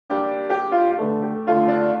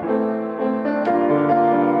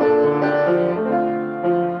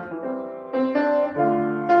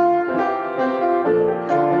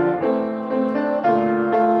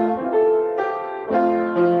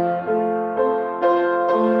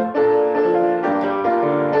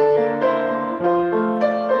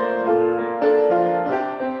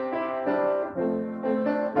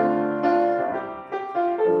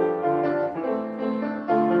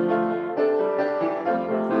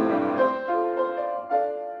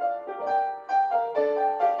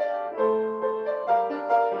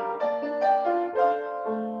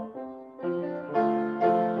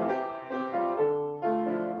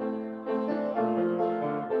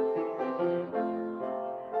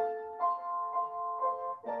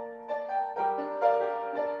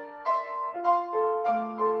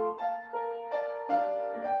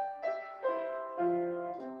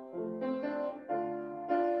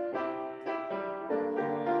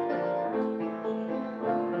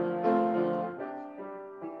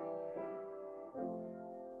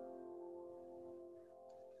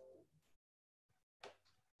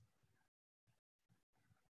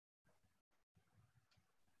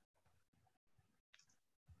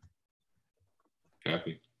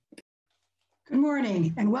Good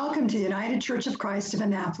morning and welcome to the United Church of Christ of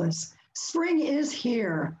Annapolis. Spring is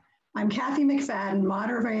here. I'm Kathy McFadden,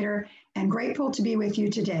 moderator, and grateful to be with you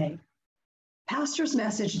today. Pastor's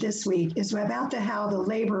message this week is about how the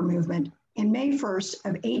labor movement in May 1st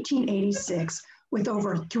of 1886, with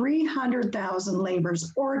over 300,000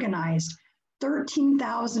 laborers organized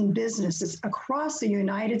 13,000 businesses across the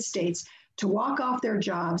United States to walk off their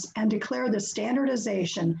jobs and declare the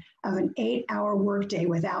standardization of an 8-hour workday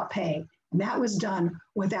without pay. And that was done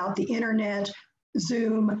without the internet,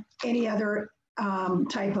 Zoom, any other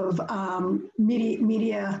type of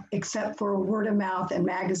media except for word of mouth and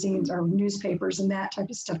magazines or newspapers and that type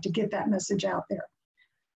of stuff to get that message out there.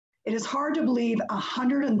 It is hard to believe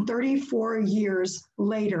 134 years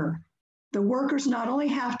later, the workers not only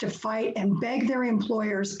have to fight and beg their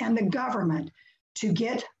employers and the government to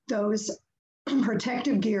get those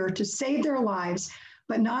protective gear to save their lives,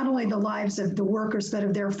 but not only the lives of the workers, but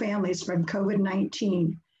of their families from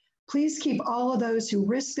COVID-19. Please keep all of those who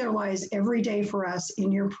risk their lives every day for us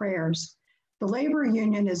in your prayers. The labor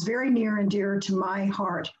union is very near and dear to my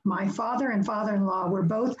heart. My father and father-in-law were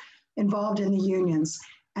both involved in the unions,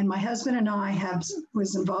 and my husband and I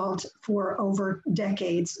was involved for over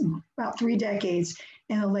decades, about 3 decades,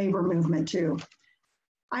 in the labor movement too.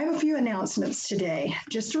 I have a few announcements today.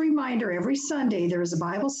 Just a reminder, every Sunday there is a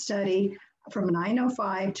Bible study from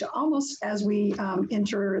 9:05 to almost as we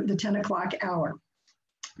enter the 10 o'clock hour.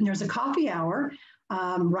 And there's a coffee hour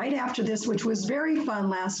right after this, which was very fun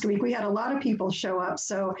last week. We had a lot of people show up.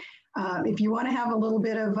 So if you want to have a little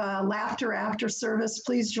bit of laughter after service,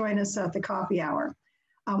 please join us at the coffee hour.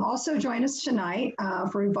 Also join us tonight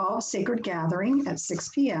for Evolve Sacred Gathering at 6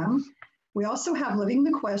 p.m. We also have Living the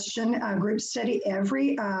Question group study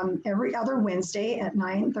every other Wednesday at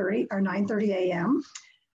 9:30 a.m.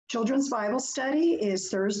 Children's Bible Study is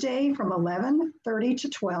Thursday from 11:30 to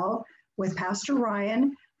 12 with Pastor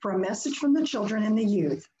Ryan for a message from the children and the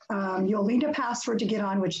youth. You'll need a password to get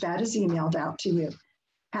on, which that is emailed out to you.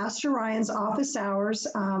 Pastor Ryan's office hours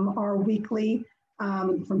are weekly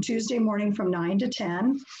from Tuesday morning from 9 to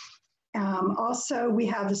 10. Also, we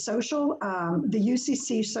have the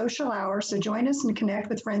UCC social hour. So join us and connect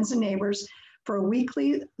with friends and neighbors for a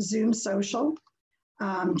weekly Zoom social.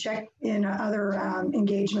 Check in other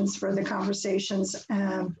engagements for the conversations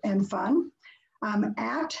and fun.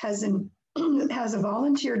 ACT has a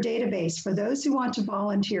volunteer database for those who want to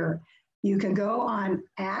volunteer. You can go on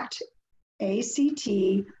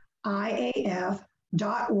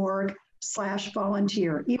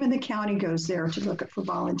actiaf.org/volunteer. Even the county goes there to look for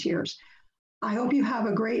volunteers. I hope you have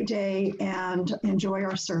a great day and enjoy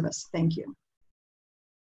our service. Thank you.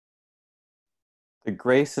 The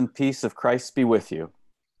grace and peace of Christ be with you.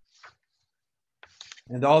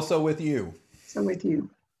 And also with you. So with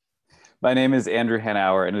you. My name is Andrew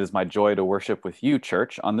Hanauer, and it is my joy to worship with you,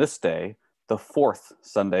 church, on this day, the 4th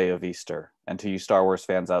Sunday of Easter. And to you Star Wars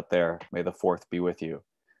fans out there, may the 4th be with you.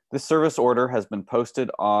 This service order has been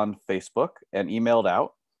posted on Facebook and emailed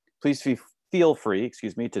out. Please feel free,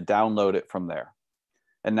 to download it from there.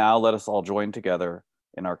 And now let us all join together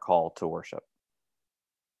in our call to worship.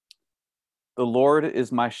 The Lord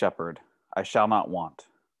is my shepherd, I shall not want.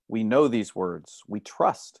 We know these words, we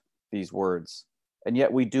trust these words, and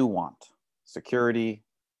yet we do want security,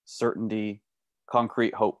 certainty,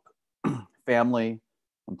 concrete hope, family,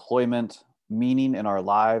 employment, meaning in our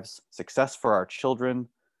lives, success for our children.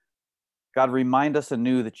 God, remind us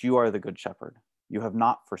anew that you are the good shepherd. You have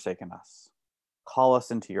not forsaken us. Call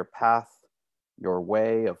us into your path, your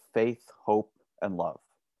way of faith, hope, and love.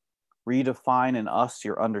 Redefine in us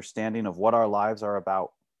your understanding of what our lives are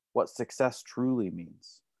about, what success truly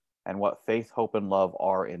means, and what faith, hope, and love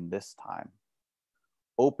are in this time.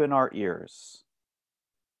 Open our ears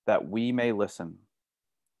that we may listen,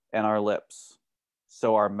 and our lips,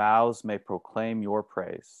 so our mouths may proclaim your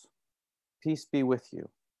praise. Peace be with you,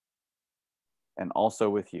 and also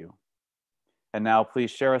with you. And now please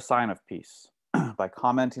share a sign of peace by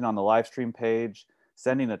commenting on the live stream page,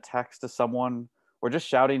 sending a text to someone, or just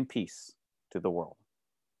shouting peace to the world.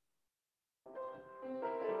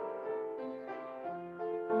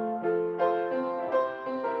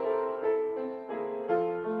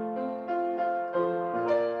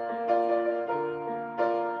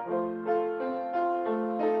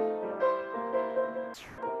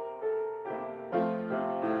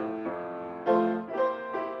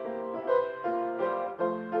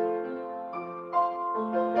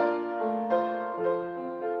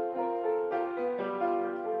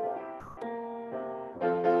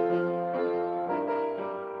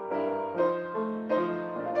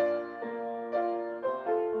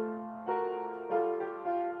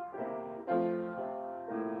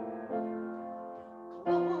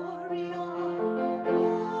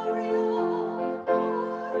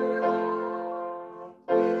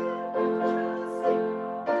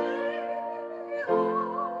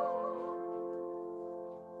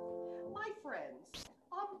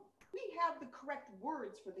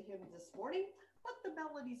 words for the hymn this morning, but the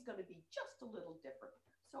melody's going to be just a little different.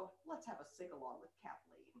 So let's have a sing-along with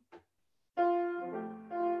Kathleen.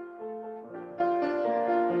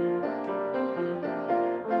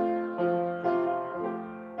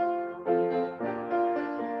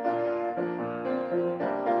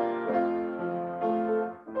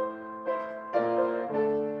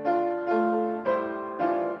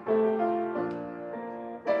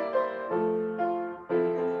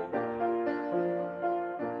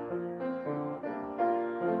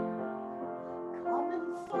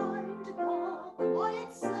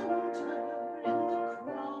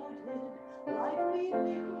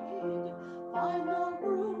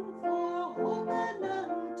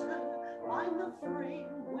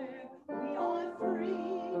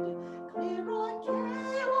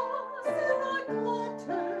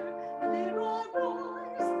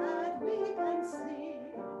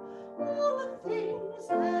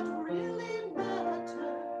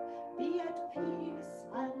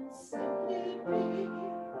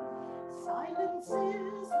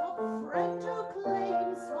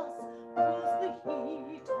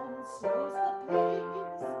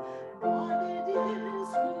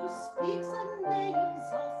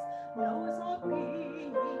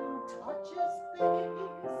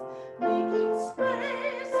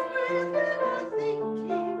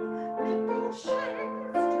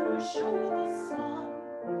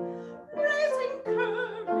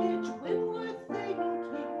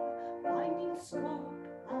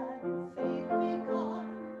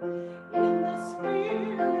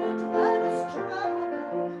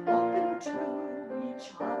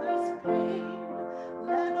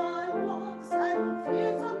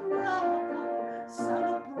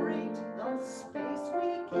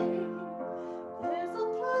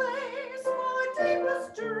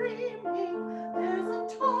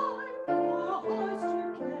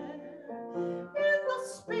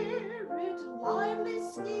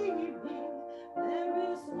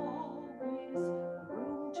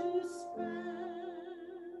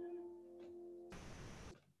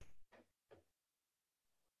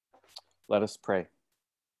 Let us pray.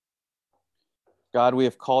 God, we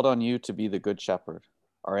have called on you to be the Good Shepherd.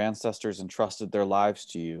 Our ancestors entrusted their lives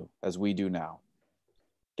to you as we do now.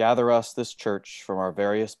 Gather us, this church, from our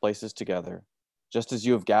various places together, just as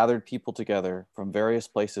you have gathered people together from various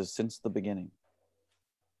places since the beginning.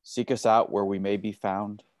 Seek us out where we may be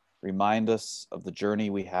found. Remind us of the journey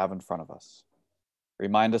we have in front of us.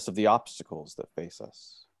 Remind us of the obstacles that face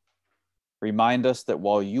us. Remind us that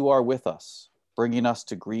while you are with us, bringing us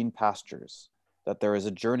to green pastures, that there is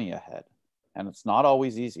a journey ahead, and it's not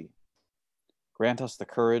always easy. Grant us the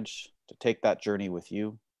courage to take that journey with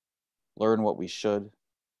you, learn what we should,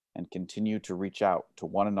 and continue to reach out to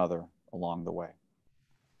one another along the way.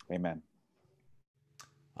 Amen.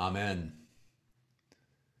 Amen.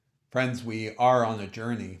 Friends, we are on a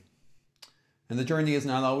journey, and the journey is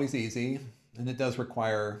not always easy, and it does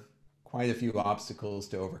require quite a few obstacles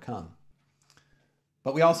to overcome.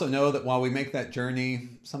 But we also know that while we make that journey,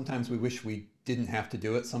 sometimes we wish we didn't have to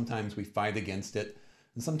do it. Sometimes we fight against it.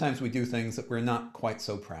 And sometimes we do things that we're not quite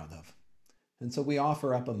so proud of. And so we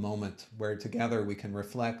offer up a moment where together we can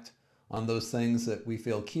reflect on those things that we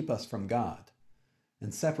feel keep us from God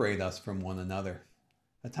and separate us from one another.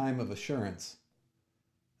 A time of assurance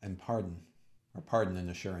and pardon, or pardon and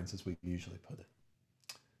assurance as we usually put it.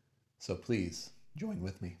 So please join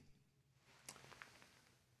with me.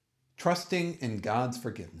 Trusting in God's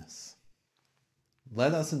forgiveness,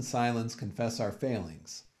 let us in silence confess our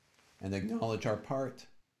failings and acknowledge our part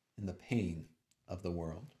in the pain of the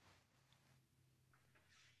world.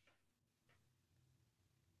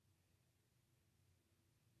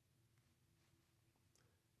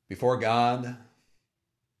 Before God,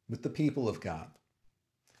 with the people of God,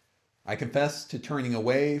 I confess to turning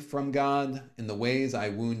away from God in the ways I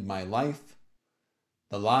wound my life,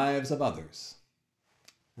 the lives of others,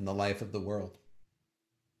 and the life of the world.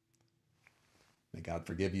 May God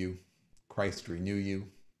forgive you, Christ renew you,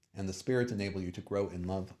 and the Spirit enable you to grow in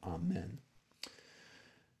love. Amen.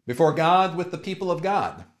 Before God, with the people of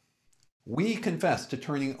God, we confess to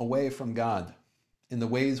turning away from God in the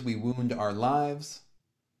ways we wound our lives,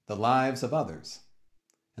 the lives of others,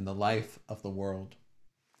 and the life of the world.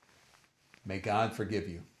 May God forgive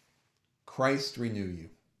you, Christ renew you,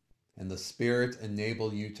 and the Spirit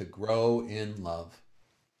enable you to grow in love.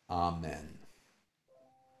 Amen.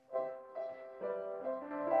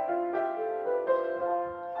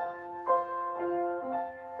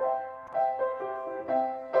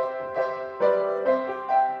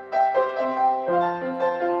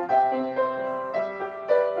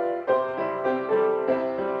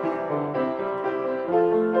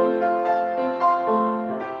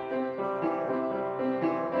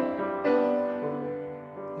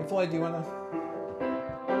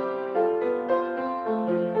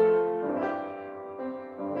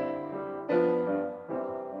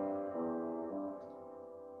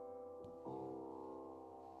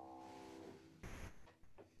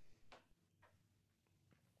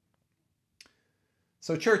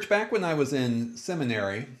 So, church, back when I was in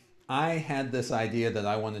seminary, I had this idea that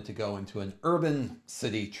I wanted to go into an urban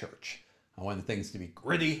city church. I wanted things to be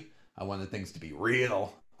gritty. I wanted things to be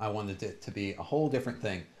real. I wanted it to be a whole different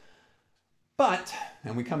thing. But,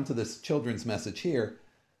 and we come to this children's message here,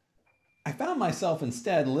 I found myself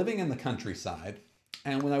instead living in the countryside.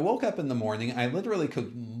 And when I woke up in the morning, I literally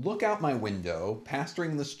could look out my window,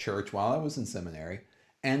 pastoring this church while I was in seminary,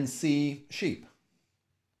 and see sheep.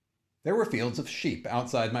 There were fields of sheep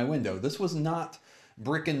outside my window. This was not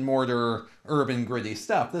brick and mortar, urban, gritty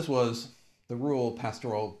stuff. This was the rural,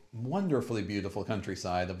 pastoral, wonderfully beautiful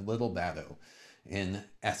countryside of Little Baddow in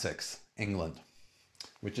Essex, England,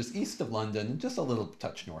 which is east of London and just a little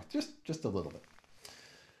touch north, just a little bit.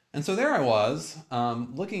 And so there I was,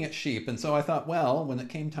 looking at sheep. And so I thought, well, when it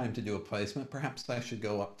came time to do a placement, perhaps I should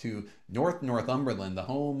go up to Northumberland, the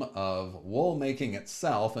home of wool making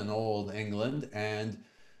itself in old England, and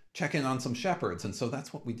check in on some shepherds. And so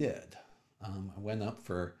that's what we did. I went up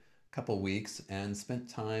for a couple weeks and spent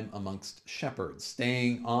time amongst shepherds,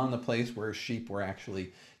 staying on the place where sheep were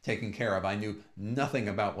actually taken care of. I knew nothing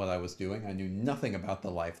about what I was doing. I knew nothing about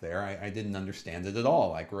the life there. I didn't understand it at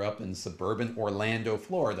all. I grew up in suburban Orlando,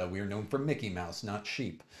 Florida. We are known for Mickey Mouse, not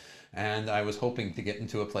sheep. And I was hoping to get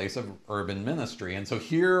into a place of urban ministry. And so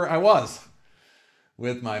here I was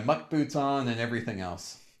with my muck boots on and everything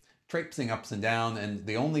else, traipsing up and down. And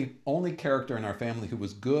the only character in our family who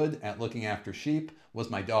was good at looking after sheep was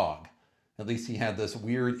my dog. At least he had this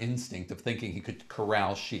weird instinct of thinking he could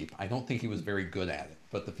corral sheep. I don't think he was very good at it,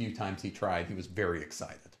 but the few times he tried, he was very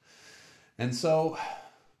excited. And so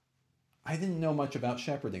I didn't know much about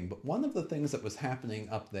shepherding, but one of the things that was happening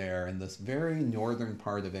up there in this very northern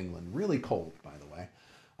part of England, really cold, by the way,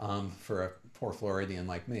 for a poor Floridian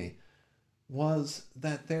like me, was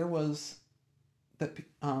that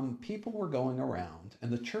people were going around,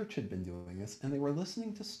 and the church had been doing this, and they were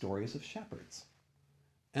listening to stories of shepherds.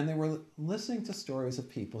 And they were listening to stories of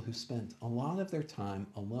people who spent a lot of their time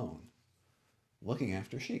alone, looking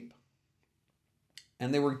after sheep.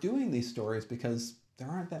 And they were doing these stories because there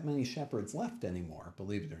aren't that many shepherds left anymore,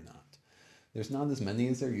 believe it or not. There's not as many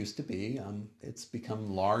as there used to be. It's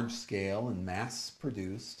become large scale and mass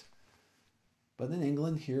produced. But in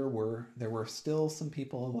England, there were still some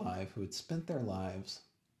people alive who had spent their lives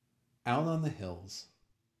out on the hills,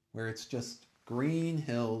 where it's just green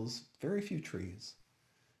hills, very few trees,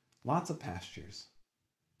 lots of pastures,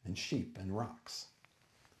 and sheep and rocks.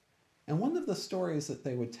 And one of the stories that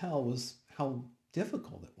they would tell was how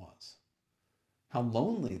difficult it was, how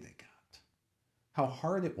lonely they got, how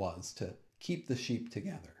hard it was to keep the sheep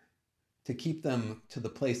together, to keep them to the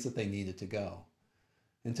place that they needed to go,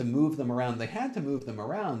 and to move them around. They had to move them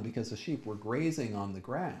around because the sheep were grazing on the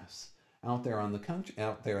grass out there in the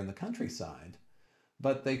countryside.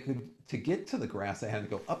 But to get to the grass, they had to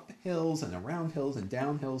go up hills and around hills and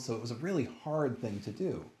down hills. So it was a really hard thing to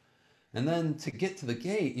do. And then to get to the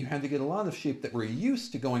gate, you had to get a lot of sheep that were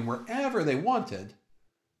used to going wherever they wanted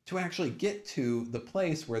to actually get to the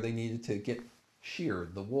place where they needed to get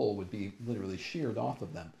sheared. The wool would be literally sheared off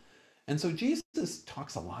of them. And so Jesus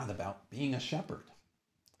talks a lot about being a shepherd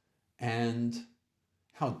and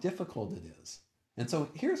how difficult it is. And so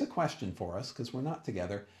here's a question for us, because we're not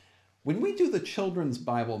together. When we do the children's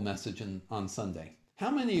Bible message on Sunday, how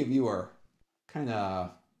many of you are kind of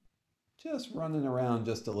just running around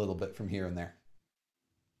just a little bit from here and there?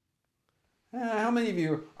 How many of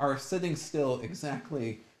you are sitting still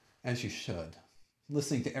exactly as you should,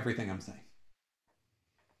 listening to everything I'm saying?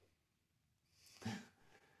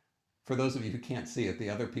 For those of you who can't see it, the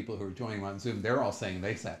other people who are joining on Zoom, they're all saying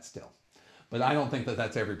they sat still. But I don't think that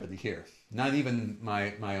that's everybody here. Not even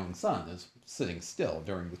my own son is sitting still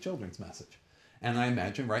during the children's message. And I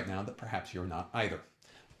imagine right now that perhaps you're not either.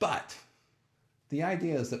 But the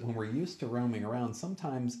idea is that when we're used to roaming around,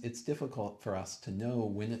 sometimes it's difficult for us to know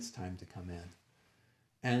when it's time to come in.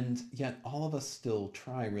 And yet all of us still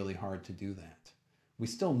try really hard to do that. We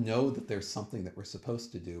still know that there's something that we're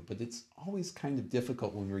supposed to do, but it's always kind of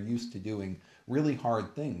difficult when we're used to doing really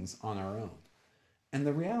hard things on our own. And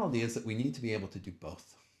the reality is that we need to be able to do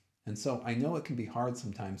both. And so I know it can be hard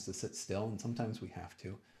sometimes to sit still, and sometimes we have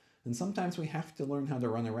to. And sometimes we have to learn how to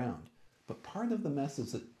run around. But part of the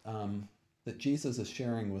message that Jesus is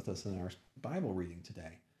sharing with us in our Bible reading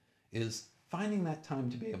today is finding that time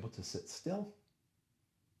to be able to sit still,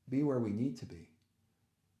 be where we need to be,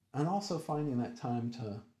 and also finding that time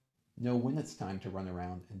to know when it's time to run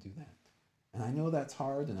around and do that. And I know that's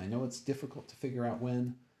hard, and I know it's difficult to figure out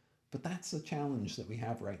when, but that's the challenge that we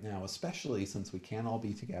have right now, especially since we can't all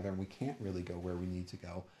be together and we can't really go where we need to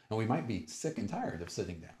go. And we might be sick and tired of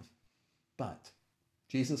sitting down. But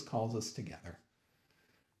Jesus calls us together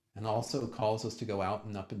and also calls us to go out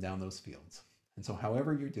and up and down those fields. And so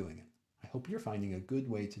however you're doing it, I hope you're finding a good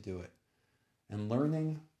way to do it and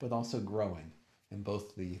learning, but also growing in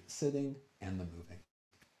both the sitting and the moving.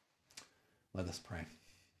 Let us pray.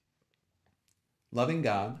 Loving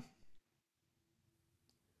God,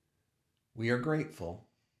 we are grateful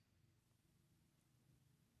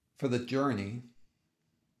for the journey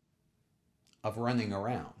of running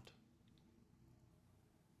around.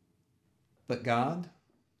 But God,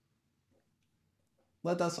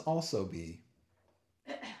 let us also be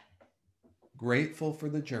grateful for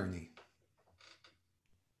the journey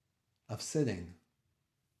of sitting,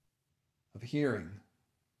 of hearing,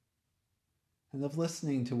 and of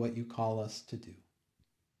listening to what you call us to do.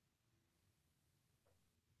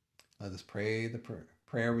 Let us pray the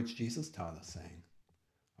prayer which Jesus taught us, saying,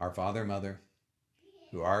 Our Father, Mother,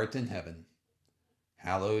 who art in heaven,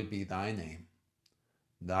 hallowed be thy name.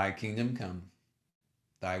 Thy kingdom come,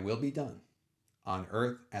 thy will be done, on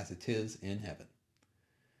earth as it is in heaven.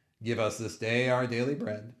 Give us this day our daily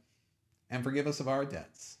bread, and forgive us of our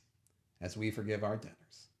debts, as we forgive our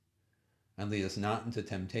debtors. And lead us not into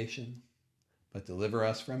temptation, but deliver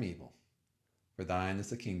us from evil. For thine is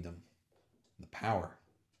the kingdom, the power,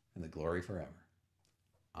 and the glory forever.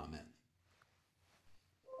 Amen.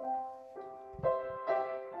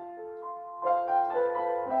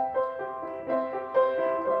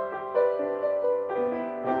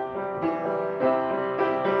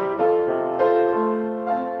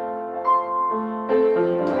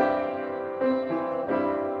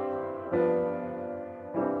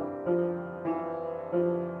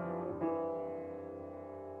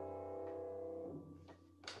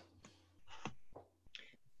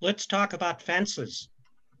 Let's talk about fences.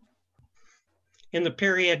 In the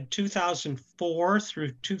period 2004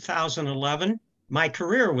 through 2011, my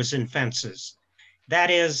career was in fences. That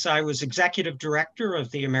is, I was executive director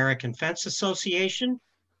of the American Fence Association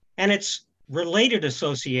and its related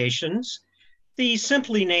associations, the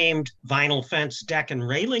simply named Vinyl Fence Deck and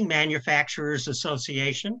Railing Manufacturers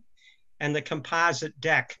Association and the Composite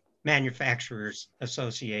Deck Manufacturers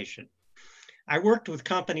Association. I worked with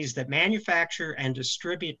companies that manufacture and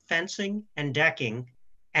distribute fencing and decking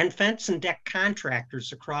and fence and deck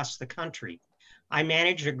contractors across the country. I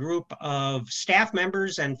manage a group of staff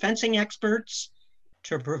members and fencing experts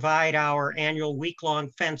to provide our annual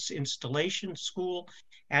week-long fence installation school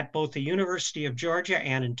at both the University of Georgia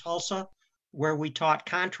and in Tulsa, where we taught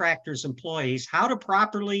contractors' employees how to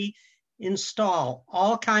properly install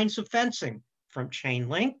all kinds of fencing, from chain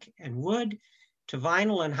link and wood to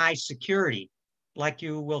vinyl and high security, like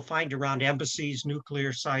you will find around embassies,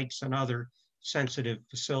 nuclear sites, and other sensitive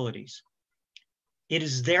facilities. It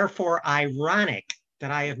is therefore ironic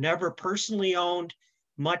that I have never personally owned,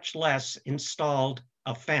 much less installed,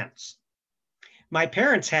 a fence. My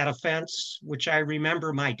parents had a fence, which I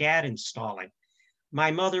remember my dad installing.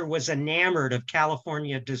 My mother was enamored of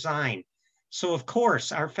California design, so of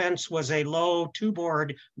course our fence was a low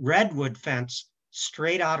two-board redwood fence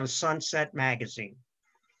straight out of Sunset magazine.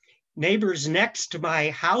 Neighbors next to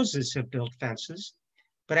my houses have built fences,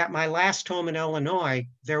 but at my last home in Illinois,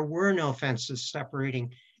 there were no fences separating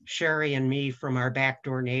Sherry and me from our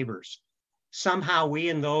backdoor neighbors. Somehow we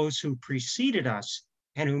and those who preceded us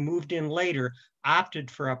and who moved in later opted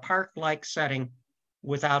for a park-like setting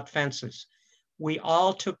without fences. We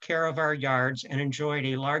all took care of our yards and enjoyed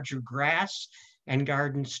a larger grass and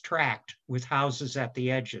gardens tract with houses at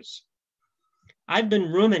the edges. I've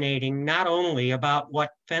been ruminating not only about what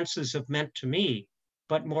fences have meant to me,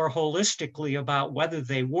 but more holistically about whether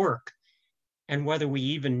they work and whether we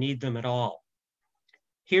even need them at all.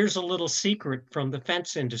 Here's a little secret from the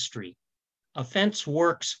fence industry. A fence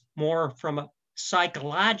works more from a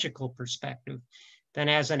psychological perspective than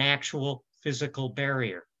as an actual physical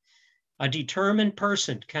barrier. A determined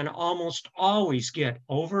person can almost always get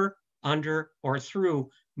over, under, or through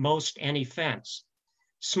most any fence.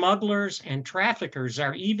 Smugglers and traffickers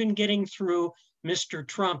are even getting through Mr.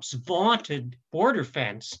 Trump's vaunted border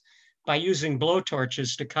fence by using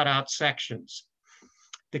blowtorches to cut out sections.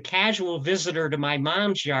 The casual visitor to my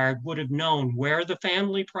mom's yard would have known where the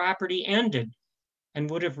family property ended and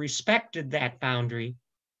would have respected that boundary,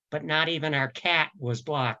 but not even our cat was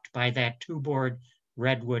blocked by that two-board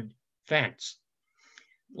redwood fence.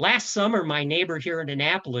 Last summer, my neighbor here in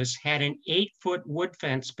Annapolis had an 8-foot wood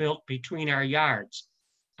fence built between our yards.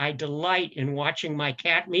 I delight in watching my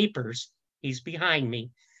cat Meepers, he's behind me,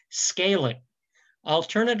 scale it,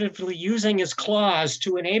 alternatively using his claws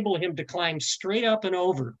to enable him to climb straight up and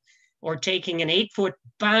over, or taking an 8-foot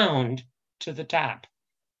bound to the top.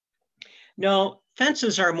 No,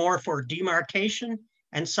 fences are more for demarcation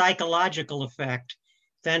and psychological effect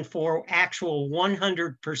than for actual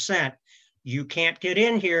 100%, you can't get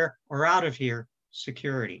in here or out of here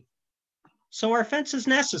security. So our fence is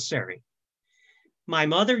necessary. My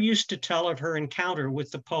mother used to tell of her encounter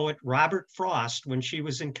with the poet Robert Frost when she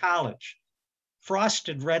was in college. Frost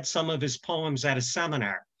had read some of his poems at a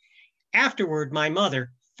seminar. Afterward, my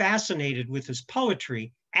mother, fascinated with his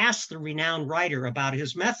poetry, asked the renowned writer about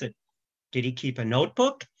his method. Did he keep a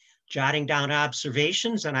notebook, jotting down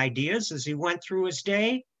observations and ideas as he went through his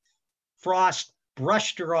day? Frost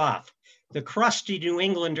brushed her off, the crusty New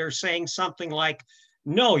Englander saying something like,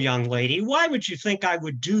 "No, young lady, why would you think I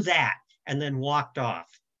would do that?" and then walked off.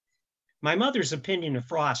 My mother's opinion of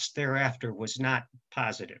Frost thereafter was not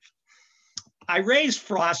positive. I raised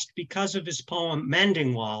Frost because of his poem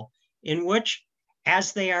Mending Wall, in which,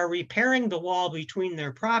 as they are repairing the wall between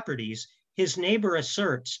their properties, his neighbor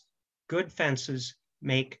asserts, good fences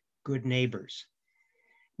make good neighbors.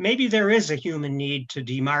 Maybe there is a human need to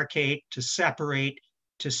demarcate, to separate,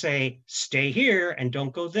 to say, stay here and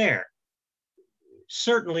don't go there.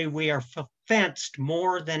 Certainly we are fenced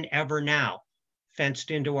more than ever now, fenced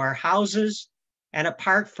into our houses and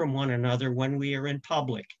apart from one another when we are in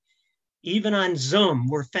public. Even on Zoom,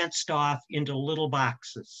 we're fenced off into little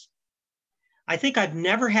boxes. I think I've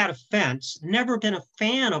never had a fence, never been a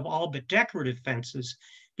fan of all but decorative fences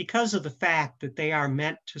because of the fact that they are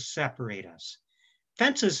meant to separate us.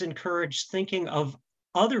 Fences encourage thinking of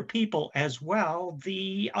other people as well,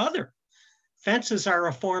 the other. Fences are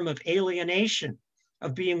a form of alienation,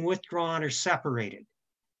 of being withdrawn or separated.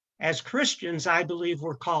 As Christians, I believe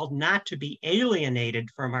we're called not to be alienated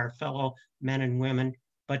from our fellow men and women,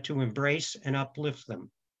 but to embrace and uplift them.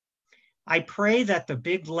 I pray that the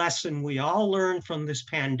big lesson we all learn from this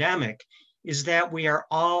pandemic is that we are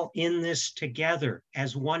all in this together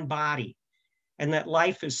as one body, and that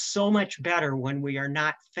life is so much better when we are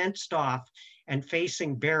not fenced off and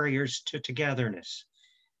facing barriers to togetherness.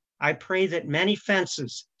 I pray that many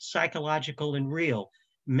fences, psychological and real,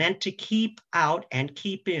 meant to keep out and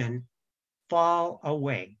keep in, fall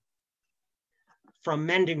away. From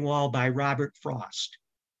Mending Wall by Robert Frost.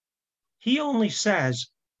 He only says,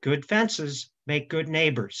 good fences make good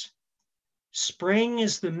neighbors. Spring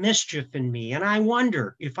is the mischief in me, and I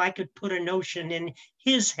wonder if I could put a notion in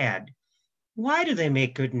his head. Why do they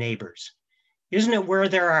make good neighbors? Isn't it where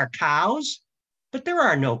there are cows? But there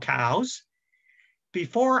are no cows.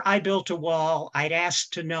 Before I built a wall, I'd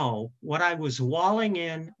ask to know what I was walling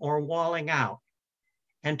in or walling out,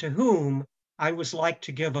 and to whom I was like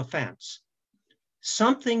to give offense.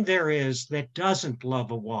 Something there is that doesn't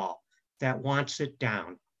love a wall, that wants it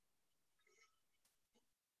down.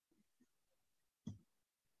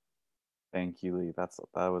 Thank you, Lee. That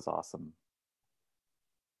was awesome.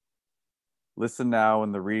 Listen now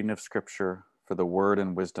in the reading of Scripture for the word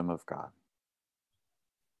and wisdom of God.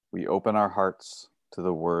 We open our hearts to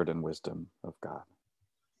the word and wisdom of God.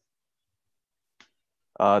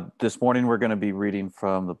 This morning we're going to be reading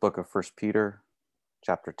from the book of 1 Peter,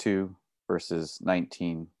 chapter 2, verses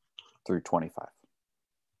 19 through 25.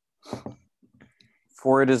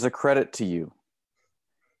 For it is a credit to you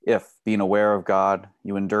if, being aware of God,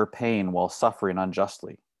 you endure pain while suffering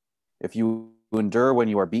unjustly. If you endure when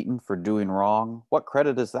you are beaten for doing wrong, what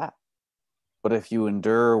credit is that? But if you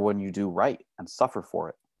endure when you do right and suffer for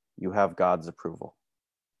it, you have God's approval.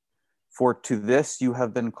 For to this you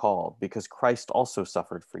have been called, because Christ also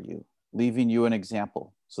suffered for you, leaving you an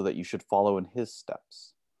example so that you should follow in his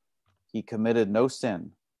steps. He committed no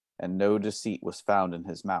sin, and no deceit was found in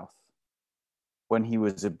his mouth. When he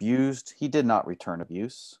was abused, he did not return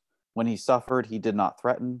abuse. When he suffered, he did not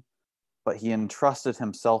threaten, but he entrusted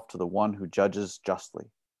himself to the one who judges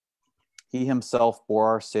justly. He himself bore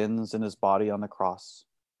our sins in his body on the cross,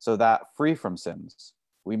 so that, free from sins,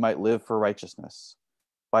 we might live for righteousness.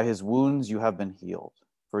 By his wounds you have been healed,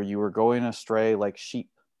 for you were going astray like sheep,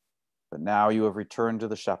 but now you have returned to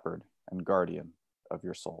the shepherd and guardian of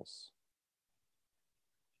your souls.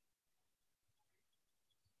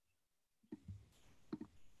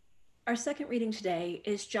 Our second reading today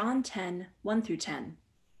is John 10, 1 through 10.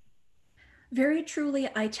 Very truly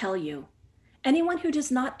I tell you, anyone who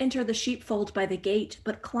does not enter the sheepfold by the gate,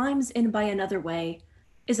 but climbs in by another way,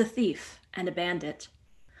 is a thief and a bandit.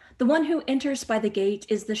 The one who enters by the gate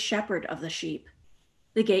is the shepherd of the sheep.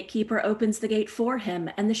 The gatekeeper opens the gate for him,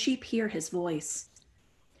 and the sheep hear his voice.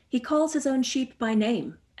 He calls his own sheep by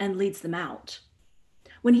name and leads them out.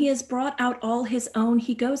 When he has brought out all his own,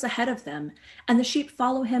 he goes ahead of them, and the sheep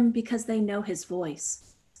follow him because they know his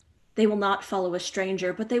voice. They will not follow a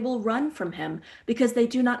stranger, but they will run from him because they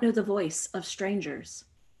do not know the voice of strangers.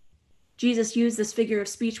 Jesus used this figure of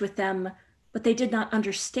speech with them, but they did not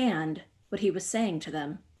understand what he was saying to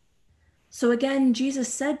them. So again,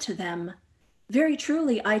 Jesus said to them, "Very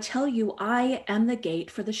truly, I tell you, I am the gate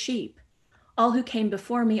for the sheep. All who came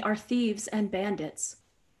before me are thieves and bandits,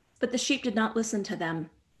 but the sheep did not listen to them.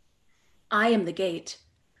 I am the gate.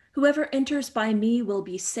 Whoever enters by me will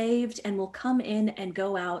be saved and will come in and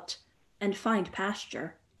go out and find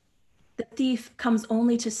pasture. The thief comes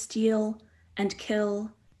only to steal and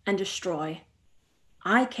kill and destroy.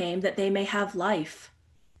 I came that they may have life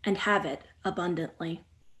and have it abundantly."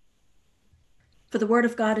 For the word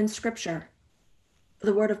of God in Scripture, for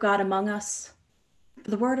the word of God among us,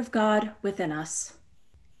 for the word of God within us.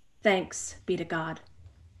 Thanks be to God.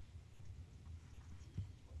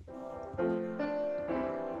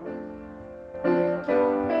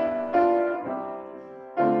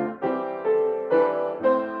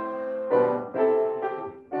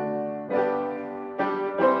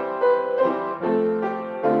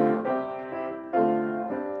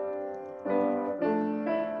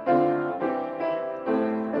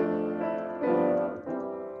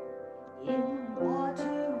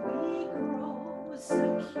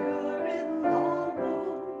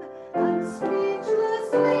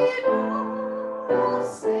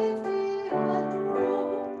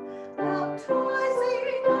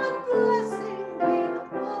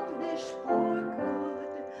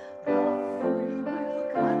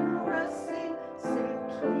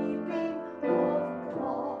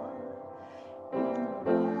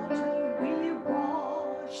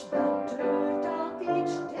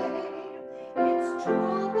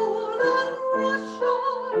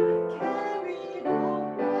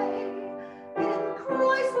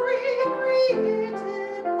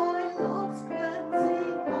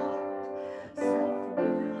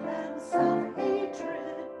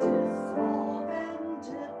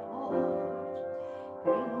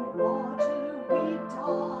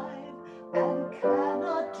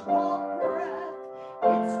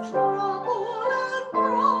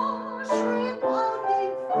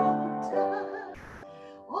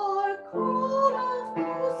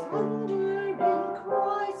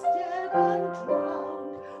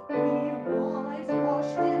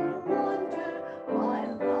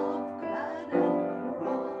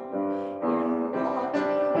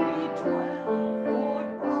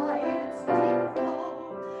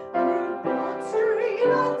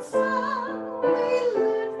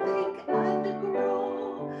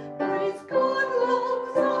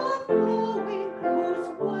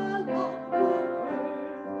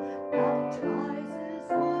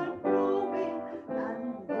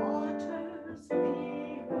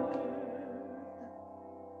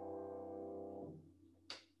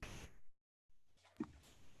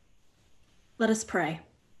 Let us pray.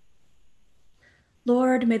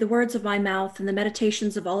 Lord, may the words of my mouth and the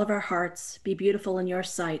meditations of all of our hearts be beautiful in your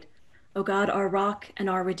sight, O God, our rock and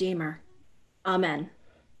our redeemer. Amen.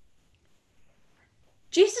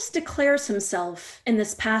 Jesus declares himself in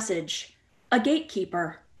this passage a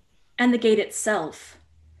gatekeeper and the gate itself.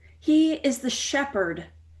 He is the shepherd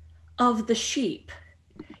of the sheep.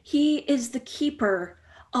 He is the keeper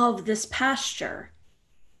of this pasture.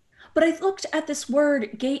 But I looked at this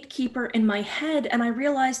word gatekeeper in my head and I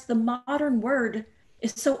realized the modern word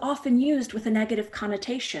is so often used with a negative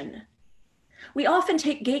connotation. We often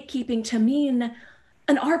take gatekeeping to mean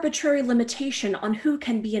an arbitrary limitation on who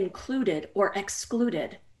can be included or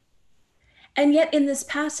excluded. And yet in this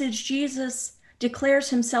passage, Jesus declares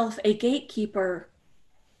himself a gatekeeper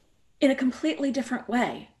in a completely different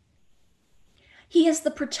way. He is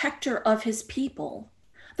the protector of his people,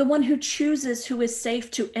 the one who chooses who is safe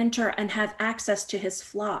to enter and have access to his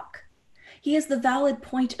flock. He is the valid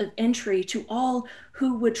point of entry to all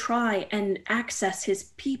who would try and access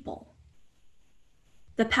his people.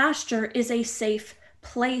 The pasture is a safe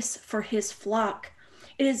place for his flock.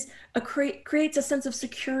 It creates a sense of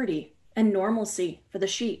security and normalcy for the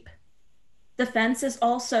sheep. The fence is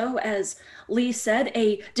also, as Lee said,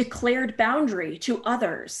 a declared boundary to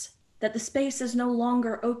others, that the space is no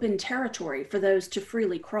longer open territory for those to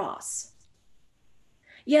freely cross.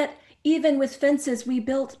 Yet, even with fences, we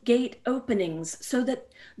built gate openings so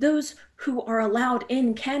that those who are allowed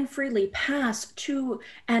in can freely pass to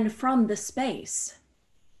and from the space.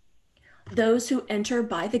 Those who enter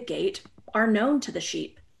by the gate are known to the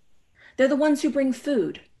sheep. They're the ones who bring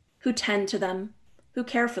food, who tend to them, who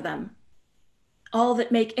care for them. All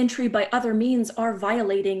that make entry by other means are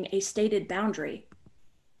violating a stated boundary.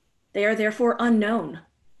 They are therefore unknown.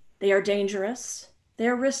 They are dangerous. They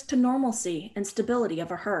are a risk to normalcy and stability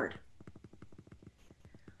of a herd.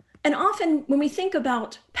 And often when we think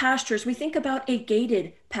about pastures, we think about a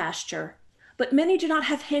gated pasture, but many do not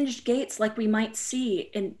have hinged gates like we might see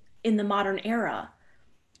in the modern era.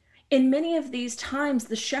 In many of these times,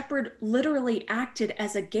 the shepherd literally acted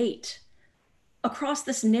as a gate across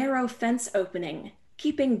this narrow fence opening,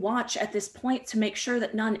 keeping watch at this point to make sure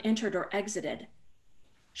that none entered or exited.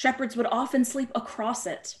 Shepherds would often sleep across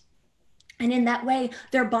it, and in that way,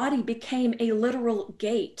 their body became a literal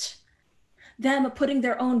gate, them putting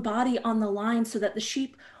their own body on the line so that the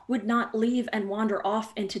sheep would not leave and wander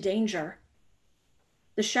off into danger.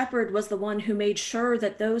 The shepherd was the one who made sure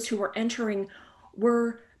that those who were entering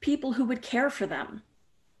were people who would care for them.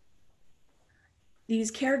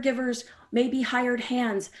 These caregivers may be hired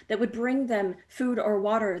hands that would bring them food or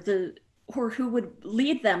water, or who would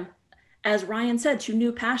lead them, as Ryan said, to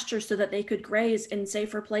new pastures so that they could graze in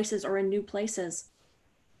safer places or in new places.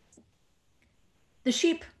 The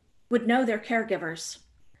sheep would know their caregivers.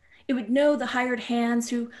 It would know the hired hands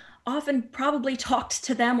who often probably talked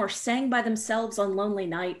to them or sang by themselves on lonely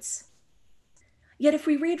nights. Yet if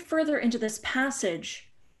we read further into this passage,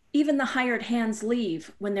 even the hired hands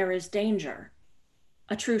leave when there is danger.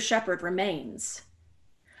 A true shepherd remains.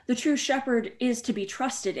 The true shepherd is to be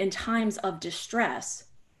trusted in times of distress,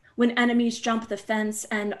 when enemies jump the fence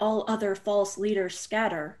and all other false leaders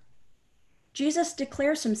scatter. Jesus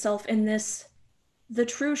declares himself in this, the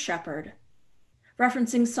true shepherd.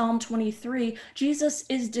 Referencing Psalm 23, Jesus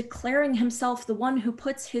is declaring himself the one who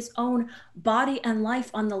puts his own body and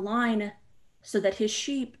life on the line so that his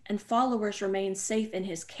sheep and followers remain safe in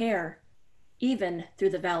his care, even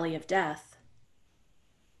through the valley of death.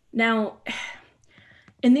 Now,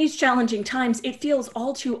 in these challenging times, it feels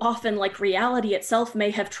all too often like reality itself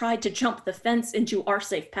may have tried to jump the fence into our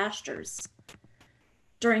safe pastures.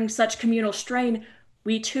 During such communal strain,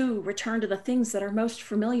 we too return to the things that are most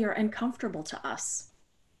familiar and comfortable to us.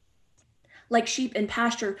 Like sheep in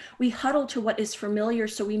pasture, we huddle to what is familiar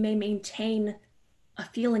so we may maintain a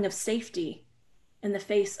feeling of safety in the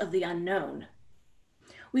face of the unknown.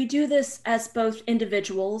 We do this as both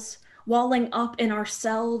individuals, walling up in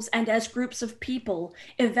ourselves, and as groups of people,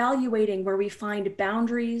 evaluating where we find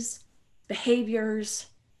boundaries, behaviors,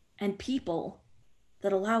 and people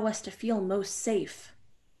that allow us to feel most safe,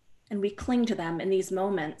 and we cling to them in these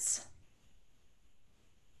moments.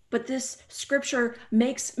 But this scripture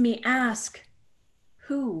makes me ask,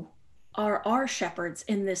 who are our shepherds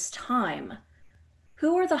in this time?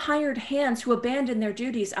 Who are the hired hands who abandon their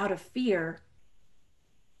duties out of fear?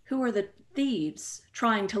 Who are the thieves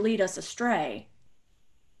trying to lead us astray?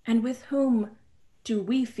 And with whom do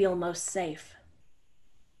we feel most safe?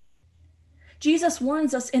 Jesus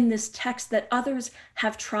warns us in this text that others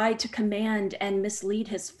have tried to command and mislead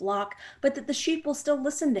his flock, but that the sheep will still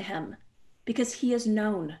listen to him because he is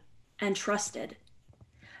known and trusted.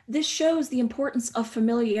 This shows the importance of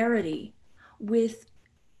familiarity with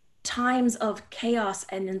times of chaos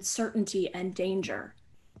and uncertainty and danger.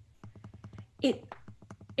 It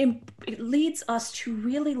leads us to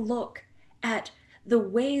really look at the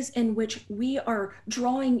ways in which we are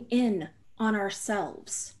drawing in on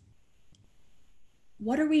ourselves.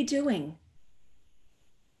 What are we doing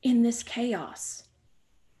in this chaos?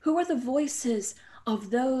 Who are the voices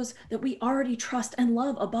of those that we already trust and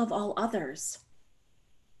love above all others?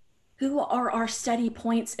 Who are our steady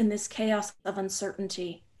points in this chaos of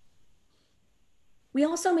uncertainty? We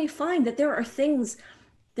also may find that there are things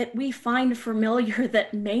that we find familiar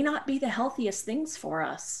that may not be the healthiest things for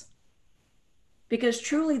us. Because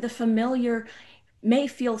truly the familiar may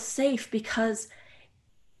feel safe because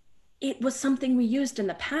it was something we used in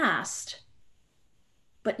the past.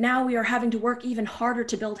 But now we are having to work even harder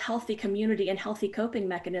to build healthy community and healthy coping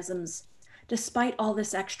mechanisms, despite all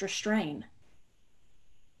this extra strain.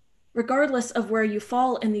 Regardless of where you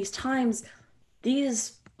fall in these times,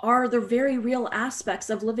 these are the very real aspects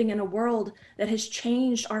of living in a world that has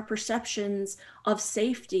changed our perceptions of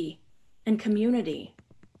safety and community.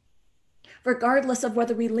 Regardless of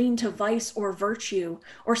whether we lean to vice or virtue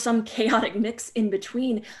or some chaotic mix in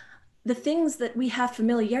between, the things that we have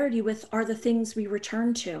familiarity with are the things we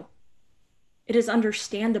return to. It is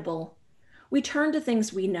understandable. We turn to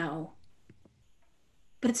things we know.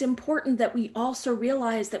 But it's important that we also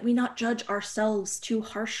realize that we not judge ourselves too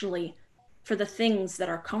harshly for the things that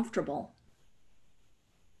are comfortable.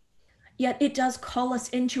 Yet it does call us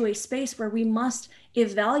into a space where we must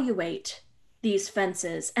evaluate these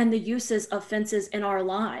fences and the uses of fences in our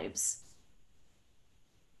lives.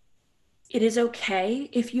 It is okay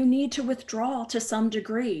if you need to withdraw to some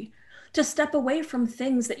degree, to step away from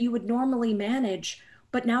things that you would normally manage,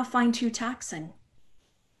 but now find too taxing.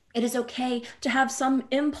 It is okay to have some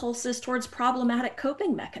impulses towards problematic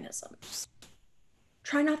coping mechanisms.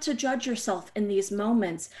 Try not to judge yourself in these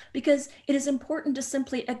moments, because it is important to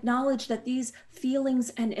simply acknowledge that these feelings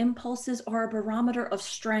and impulses are a barometer of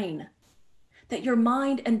strain, that your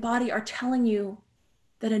mind and body are telling you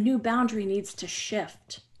that a new boundary needs to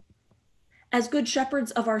shift. As good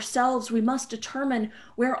shepherds of ourselves, we must determine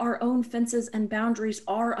where our own fences and boundaries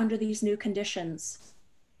are under these new conditions.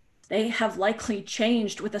 They have likely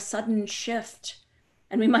changed with a sudden shift,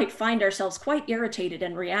 and we might find ourselves quite irritated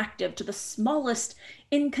and reactive to the smallest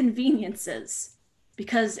inconveniences,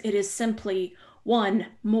 because it is simply one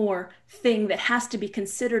more thing that has to be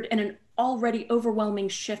considered in an already overwhelming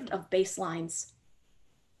shift of baselines.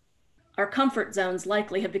 Our comfort zones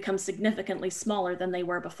likely have become significantly smaller than they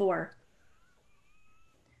were before.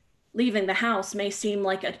 Leaving the house may seem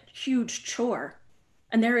like a huge chore,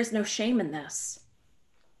 and there is no shame in this.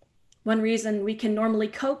 One reason we can normally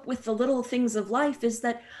cope with the little things of life is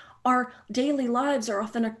that our daily lives are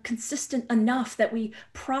often consistent enough that we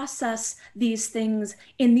process these things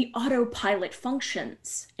in the autopilot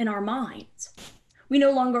functions in our minds. We no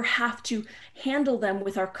longer have to handle them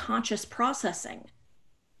with our conscious processing.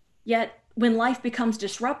 Yet, when life becomes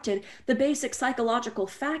disrupted, the basic psychological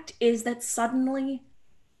fact is that suddenly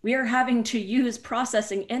we are having to use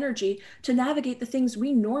processing energy to navigate the things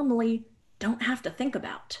we normally don't have to think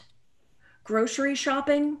about. Grocery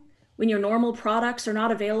shopping, when your normal products are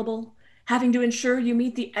not available, having to ensure you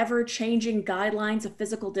meet the ever-changing guidelines of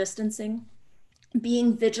physical distancing,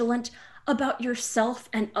 being vigilant about yourself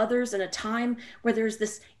and others in a time where there's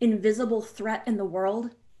this invisible threat in the world.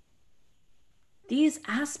 These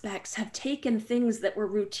aspects have taken things that were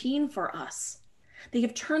routine for us. They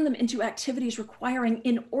have turned them into activities requiring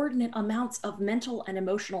inordinate amounts of mental and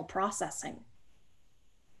emotional processing.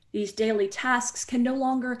 These daily tasks can no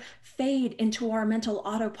longer fade into our mental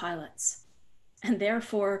autopilots, and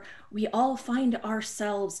therefore we all find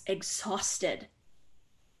ourselves exhausted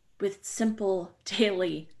with simple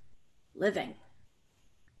daily living.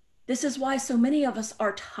 This is why so many of us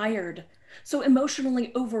are tired, so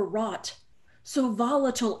emotionally overwrought, so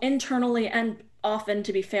volatile internally and often,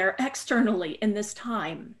 to be fair, externally in this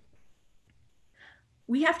time.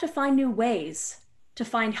 We have to find new ways to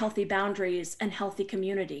find healthy boundaries and healthy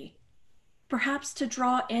community, perhaps to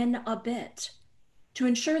draw in a bit, to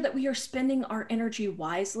ensure that we are spending our energy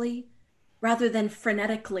wisely rather than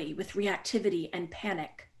frenetically with reactivity and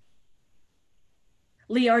panic.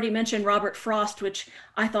 Lee already mentioned Robert Frost, which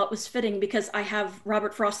I thought was fitting because I have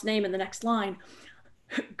Robert Frost's name in the next line.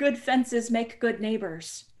 Good fences make good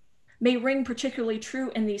neighbors may ring particularly true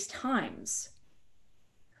in these times.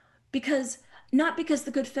 Not because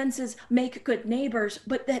the good fences make good neighbors,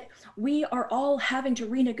 but that we are all having to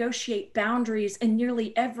renegotiate boundaries in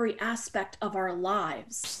nearly every aspect of our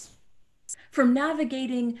lives. From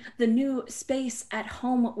navigating the new space at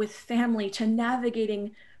home with family to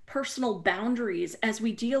navigating personal boundaries as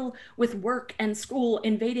we deal with work and school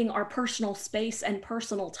invading our personal space and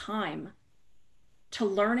personal time, to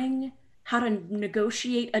learning how to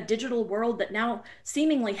negotiate a digital world that now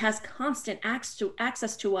seemingly has constant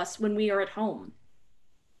access to us when we are at home.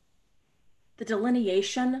 The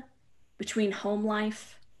delineation between home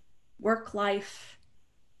life, work life,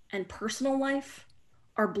 and personal life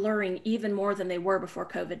are blurring even more than they were before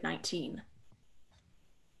COVID-19.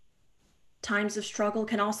 Times of struggle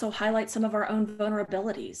can also highlight some of our own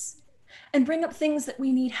vulnerabilities and bring up things that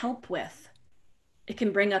we need help with. It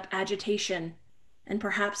can bring up agitation and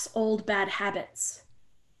perhaps old bad habits,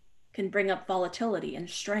 can bring up volatility and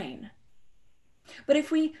strain. But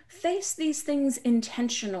if we face these things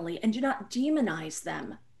intentionally and do not demonize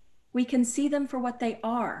them, we can see them for what they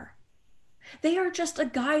are. They are just a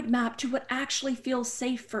guide map to what actually feels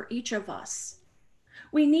safe for each of us.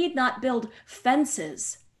 We need not build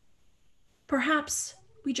fences. Perhaps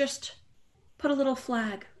we just put a little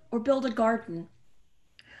flag or build a garden.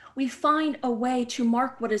 We find a way to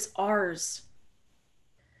mark what is ours.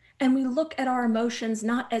 And we look at our emotions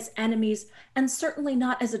not as enemies, and certainly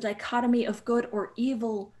not as a dichotomy of good or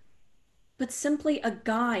evil, but simply a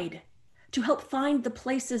guide to help find the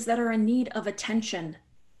places that are in need of attention,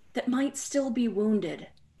 that might still be wounded,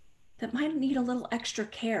 that might need a little extra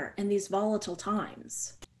care in these volatile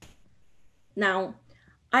times. Now,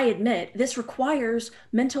 I admit this requires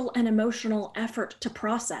mental and emotional effort to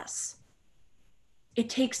process. It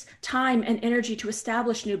takes time and energy to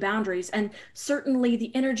establish new boundaries, and certainly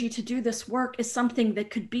the energy to do this work is something that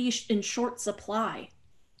could be in short supply.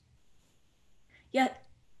 Yet,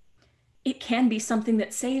 it can be something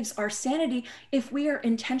that saves our sanity if we are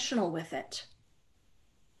intentional with it.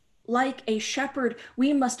 Like a shepherd,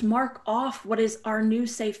 we must mark off what is our new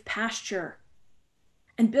safe pasture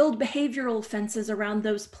and build behavioral fences around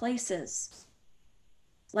those places.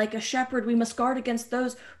 Like a shepherd, we must guard against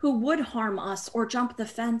those who would harm us or jump the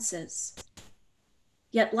fences.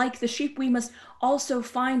 Yet, like the sheep, we must also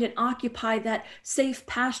find and occupy that safe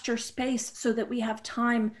pasture space so that we have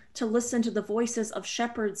time to listen to the voices of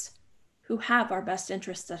shepherds who have our best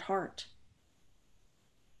interests at heart.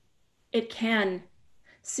 It can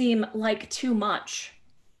seem like too much.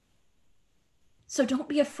 So don't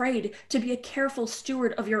be afraid to be a careful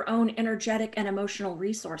steward of your own energetic and emotional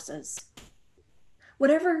resources.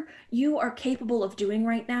 Whatever you are capable of doing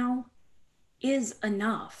right now is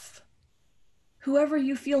enough. Whoever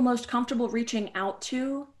you feel most comfortable reaching out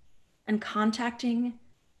to and contacting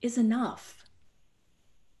is enough.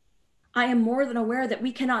 I am more than aware that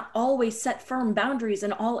we cannot always set firm boundaries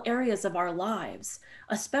in all areas of our lives,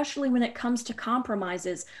 especially when it comes to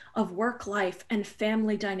compromises of work life and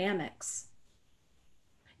family dynamics.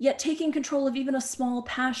 Yet taking control of even a small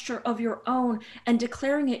pasture of your own and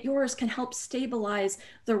declaring it yours can help stabilize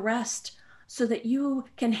the rest so that you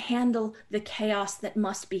can handle the chaos that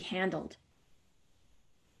must be handled.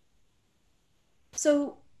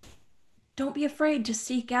 So don't be afraid to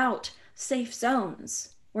seek out safe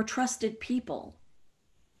zones or trusted people.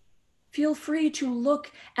 Feel free to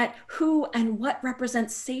look at who and what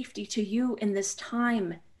represents safety to you in this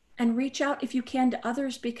time and reach out if you can to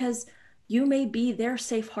others, because you may be their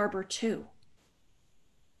safe harbor too.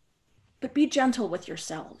 But be gentle with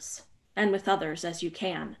yourselves and with others as you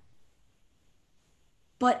can.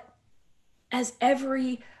 But as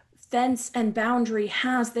every fence and boundary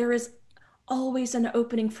has, there is always an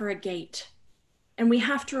opening for a gate. And we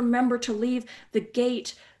have to remember to leave the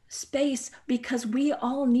gate space because we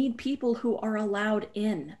all need people who are allowed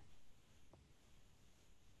in.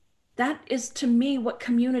 That is, to me, what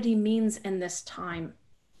community means in this time.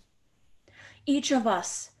 Each of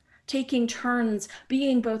us taking turns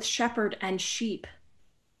being both shepherd and sheep,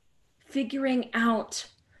 figuring out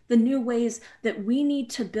the new ways that we need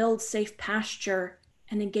to build safe pasture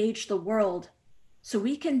and engage the world so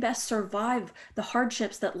we can best survive the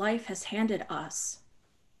hardships that life has handed us.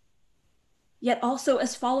 Yet also,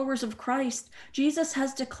 as followers of Christ, Jesus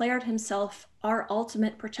has declared himself our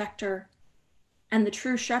ultimate protector and the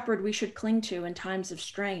true shepherd we should cling to in times of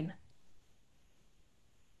strain.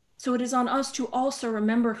 So it is on us to also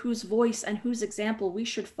remember whose voice and whose example we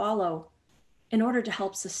should follow in order to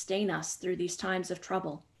help sustain us through these times of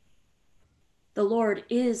trouble. The Lord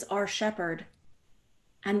is our shepherd,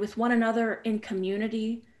 and with one another in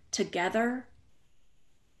community together,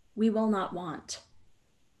 we will not want.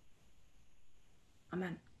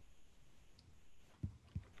 Amen.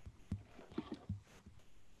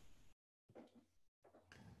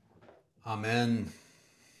 Amen.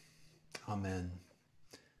 Amen.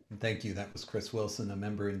 And thank you. That was Chris Wilson, a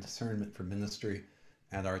member in discernment for ministry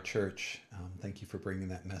at our church. Thank you for bringing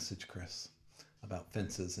that message, Chris, about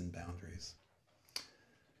fences and boundaries.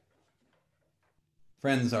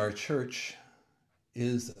 Friends, our church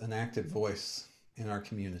is an active voice in our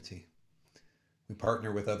community. We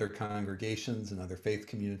partner with other congregations and other faith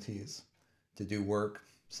communities to do work,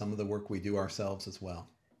 some of the work we do ourselves as well.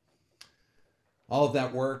 All of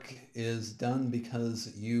that work is done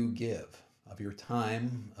because you give of your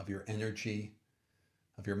time, of your energy,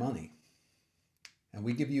 of your money. And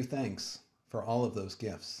we give you thanks for all of those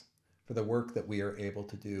gifts, for the work that we are able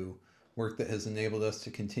to do, work that has enabled us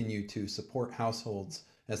to continue to support households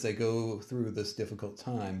as they go through this difficult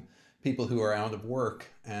time, people who are out of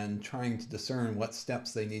work and trying to discern what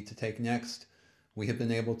steps they need to take next, we have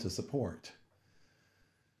been able to support.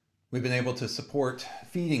 We've been able to support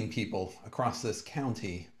feeding people across this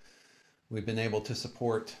county. We've been able to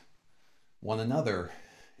support one another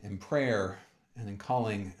in prayer and in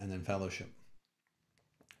calling and in fellowship.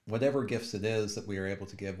 Whatever gifts it is that we are able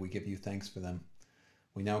to give, we give you thanks for them.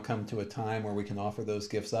 We now come to a time where we can offer those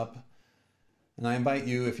gifts up. And I invite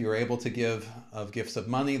you, if you're able to give of gifts of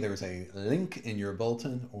money, there's a link in your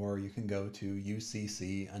bulletin, or you can go to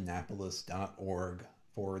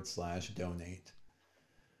uccannapolis.org/donate.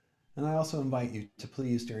 And I also invite you to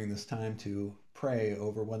please, during this time, to pray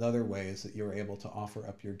over what other ways that you're able to offer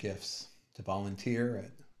up your gifts, to volunteer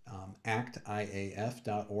at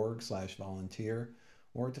actiaf.org/volunteer,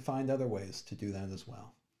 or to find other ways to do that as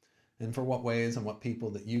well. And for what ways and what people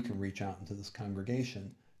that you can reach out into this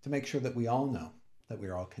congregation to make sure that we all know that we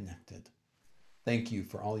are all connected. Thank you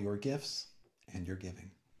for all your gifts and your giving.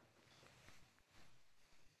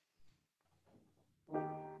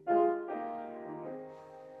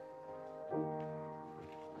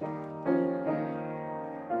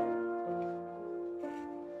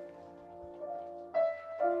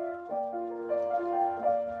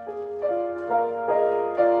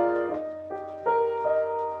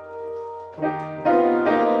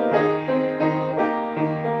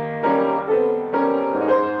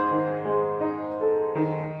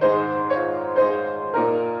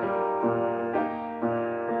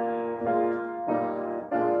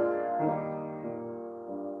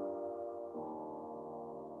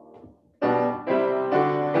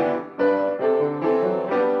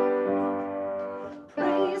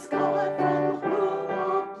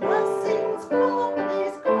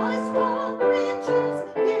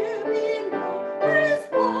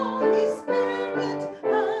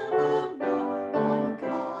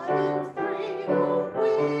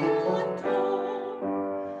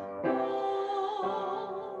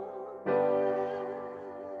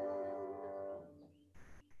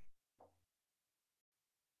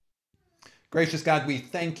 Gracious God, we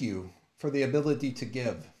thank you for the ability to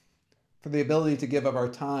give, of our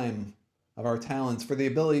time, of our talents, for the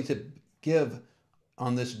ability to give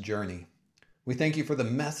on this journey. We thank you for the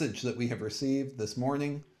message that we have received this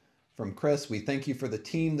morning from Chris. We thank you for the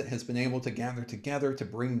team that has been able to gather together to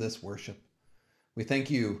bring this worship. We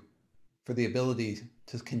thank you for the ability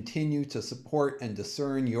to continue to support and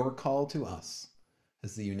discern your call to us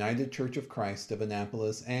as the United Church of Christ of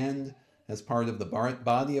Annapolis and as part of the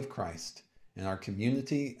body of Christ in our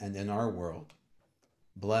community and in our world.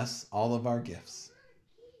 Bless all of our gifts.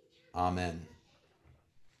 Amen.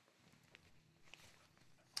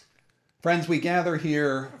 Friends, we gather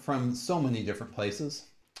here from so many different places.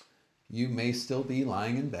 You may still be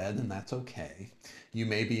lying in bed, and that's okay. You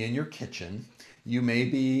may be in your kitchen. You may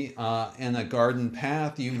be in a garden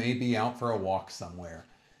path. You may be out for a walk somewhere.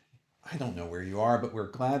 I don't know where you are, but we're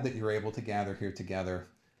glad that you're able to gather here together.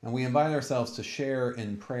 And we invite ourselves to share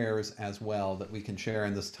in prayers as well that we can share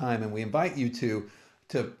in this time. And we invite you to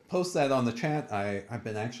post that on the chat. I've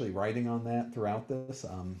been actually writing on that throughout this.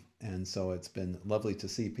 And so it's been lovely to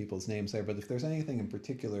see people's names there. But if there's anything in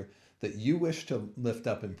particular that you wish to lift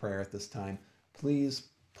up in prayer at this time, please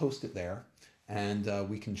post it there. And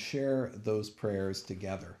we can share those prayers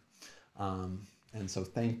together. And so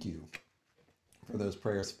thank you for those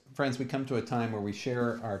prayers. Friends, we come to a time where we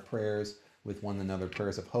share our prayers with one another,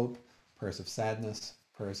 prayers of hope, prayers of sadness,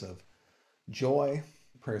 prayers of joy,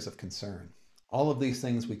 prayers of concern. All of these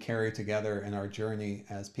things we carry together in our journey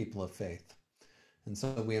as people of faith. And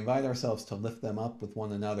so we invite ourselves to lift them up with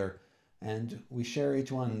one another, and we share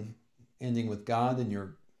each one ending with God in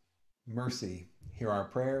your mercy, hear our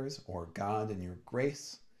prayers, or God in your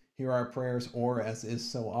grace, hear our prayers, or as is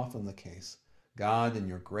so often the case, God in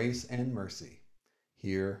your grace and mercy,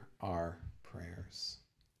 hear our prayers.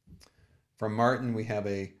 From Martin, we have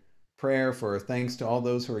a prayer for thanks to all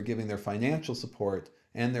those who are giving their financial support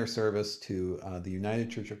and their service to the United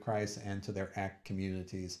Church of Christ and to their ACT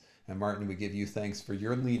communities. And Martin, we give you thanks for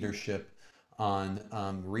your leadership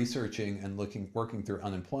on researching and working through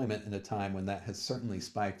unemployment in a time when that has certainly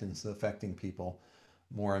spiked and is affecting people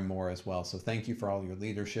more and more as well. So thank you for all your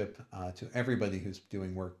leadership. To everybody who's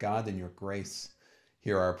doing work, God in your grace,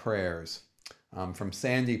 hear our prayers. From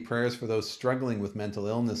Sandy, prayers for those struggling with mental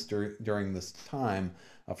illness during this time,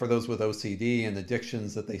 for those with OCD and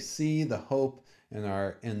addictions, that they see the hope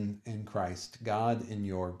in Christ. God, in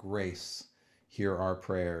your grace, hear our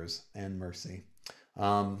prayers and mercy.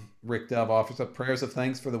 Rick Dove offers up prayers of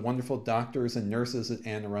thanks for the wonderful doctors and nurses at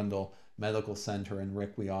Anne Arundel Medical Center. And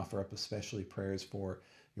Rick, we offer up especially prayers for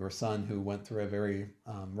your son who went through a very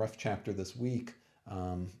rough chapter this week,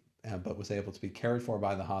 but was able to be cared for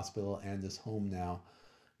by the hospital and is home now.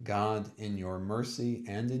 God, in your mercy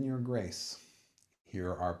and in your grace,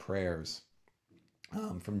 hear our prayers.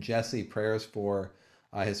 From Jesse, prayers for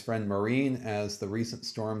his friend Maureen as the recent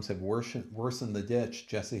storms have worsened the ditch.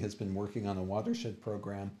 Jesse has been working on a watershed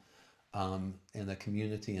program in a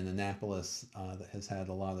community in Annapolis that has had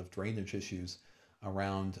a lot of drainage issues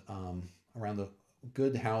around the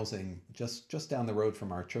good housing just down the road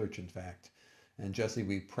from our church, in fact. And Jesse,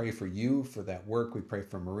 we pray for you for that work. We pray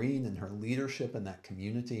for Maureen and her leadership in that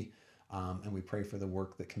community. And we pray for the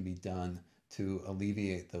work that can be done to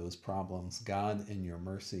alleviate those problems. God, in your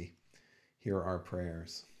mercy, hear our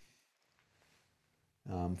prayers.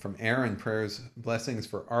 From Aaron, prayers, blessings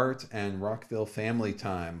for Art and Rockville family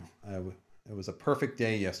time. It was a perfect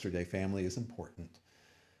day yesterday. Family is important.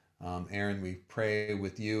 Aaron, we pray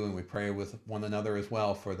with you and we pray with one another as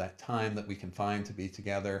well for that time that we can find to be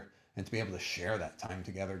together and to be able to share that time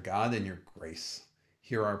together. God, in your grace,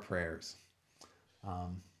 hear our prayers.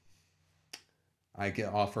 I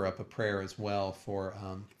offer up a prayer as well for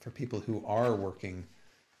people who are working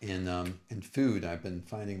in food. I've been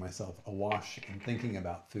finding myself awash in thinking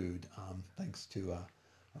about food, thanks to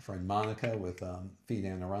our friend Monica with Feed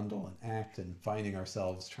Anne Arundel and ACT, and finding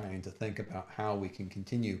ourselves trying to think about how we can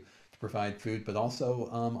continue to provide food, but also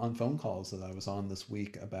on phone calls that I was on this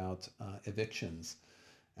week about evictions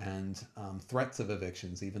and threats of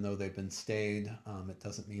evictions. Even though they've been stayed, it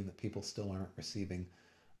doesn't mean that people still aren't receiving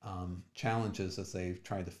challenges as they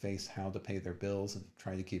try to face how to pay their bills and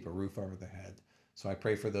try to keep a roof over their head. So I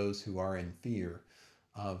pray for those who are in fear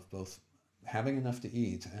of both having enough to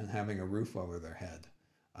eat and having a roof over their head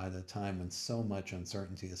at a time when so much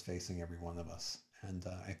uncertainty is facing every one of us. And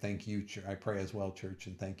I thank you, I pray as well, Church,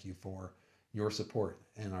 and thank you for your support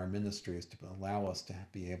in our ministries to allow us to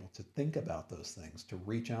be able to think about those things, to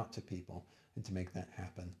reach out to people and to make that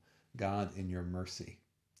happen. God, in your mercy,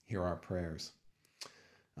 hear our prayers.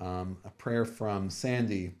 A prayer from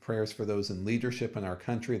Sandy, prayers for those in leadership in our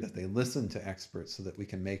country, that they listen to experts so that we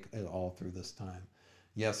can make it all through this time.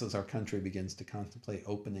 Yes, as our country begins to contemplate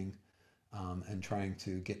opening and trying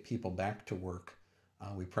to get people back to work,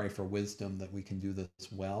 we pray for wisdom that we can do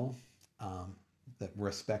this well, that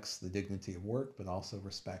respects the dignity of work, but also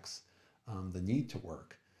respects the need to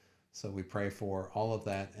work. So we pray for all of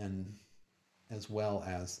that, and as well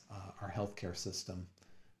as our healthcare system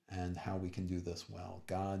and how we can do this well.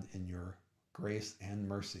 God, in your grace and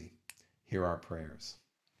mercy, hear our prayers.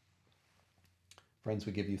 Friends,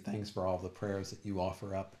 we give you thanks for all the prayers that you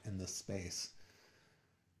offer up in this space.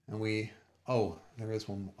 And there is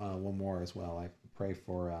one more as well. I pray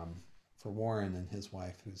for Warren and his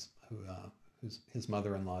wife, whose his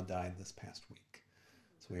mother-in-law died this past week.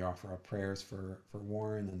 So we offer our prayers for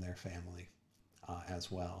Warren and their family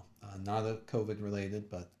as well. Not a COVID related,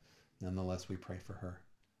 but nonetheless, we pray for her.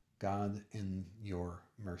 God, in your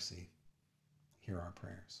mercy, hear our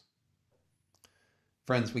prayers.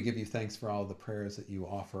 Friends, we give you thanks for all the prayers that you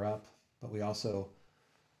offer up, but we also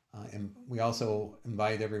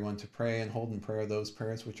invite everyone to pray and hold in prayer those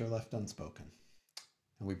prayers which are left unspoken.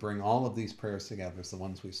 And we bring all of these prayers together, the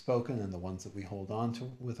ones we've spoken and the ones that we hold on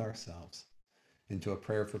to with ourselves, into a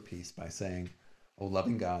prayer for peace by saying, O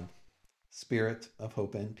loving God, Spirit of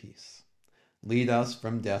hope and peace, lead us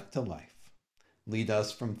from death to life. Lead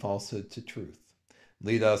us from falsehood to truth.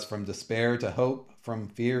 Lead us from despair to hope, from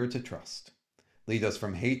fear to trust. Lead us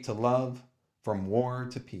from hate to love, from war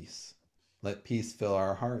to peace. Let peace fill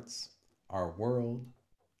our hearts, our world,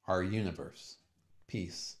 our universe.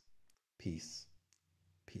 Peace, peace,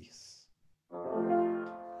 peace.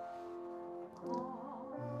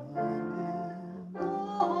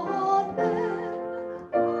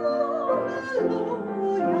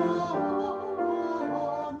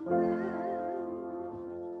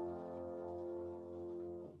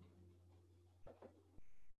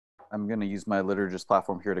 I'm going to use my liturgist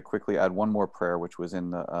platform here to quickly add one more prayer, which was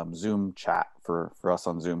in the Zoom chat for us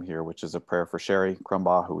on Zoom here, which is a prayer for Sherry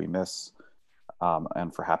Crumbaugh, who we miss,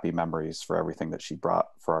 and for happy memories for everything that she brought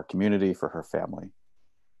for our community, for her family.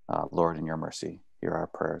 Lord, in your mercy, hear our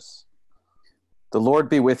prayers. The Lord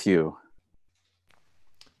be with you.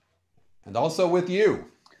 And also with you.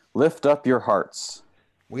 Lift up your hearts.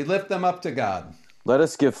 We lift them up to God. Let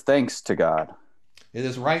us give thanks to God. It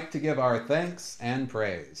is right to give our thanks and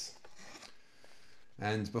praise.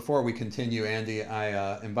 And before we continue, Andy,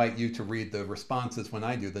 I invite you to read the responses when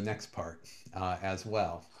I do the next part as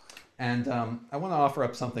well. And I want to offer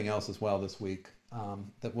up something else as well this week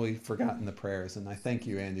that we forgot in the prayers. And I thank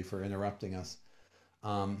you, Andy, for interrupting us.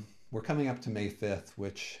 We're coming up to May 5th,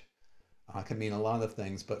 which can mean a lot of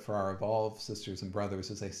things, but for our Evolve sisters and brothers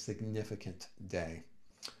is a significant day.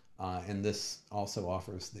 And this also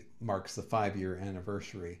marks the 5-year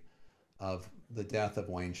anniversary of the death of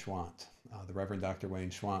Wayne Schwant. The Reverend Dr. Wayne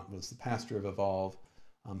Schwant was the pastor of Evolve,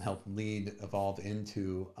 helped lead Evolve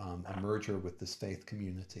into a merger with this faith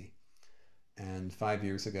community. And 5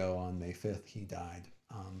 years ago on May 5th, he died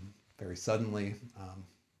very suddenly,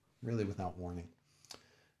 really without warning.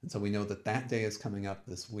 And so we know that that day is coming up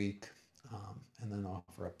this week. And then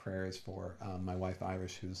offer up prayers for my wife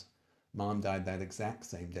Irish, whose mom died that exact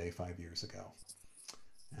same day 5 years ago.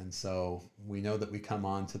 And so we know that we come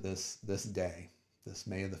on to this day, this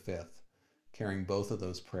May the 5th, carrying both of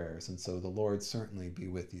those prayers. And so the Lord certainly be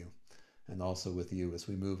with you, and also with you as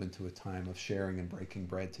we move into a time of sharing and breaking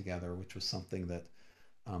bread together, which was something that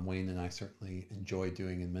Wayne and I certainly enjoyed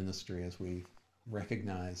doing in ministry, as we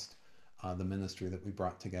recognized the ministry that we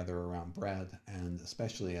brought together around bread, and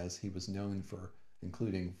especially as he was known for,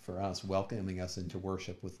 including for us, welcoming us into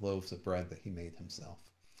worship with loaves of bread that he made himself.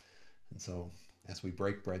 And so as we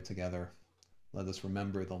break bread together, let us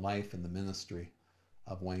remember the life and the ministry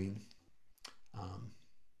of Wayne.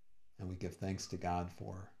 And we give thanks to God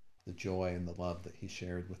for the joy and the love that he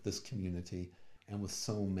shared with this community and with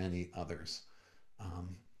so many others.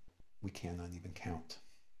 We cannot even count.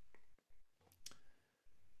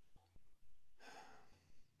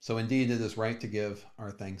 So indeed, it is right to give our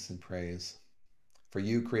thanks and praise. For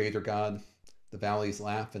you, Creator God, the valleys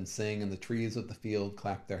laugh and sing, and the trees of the field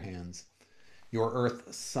clap their hands. Your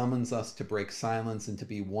earth summons us to break silence and to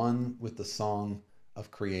be one with the song of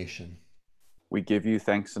creation. We give you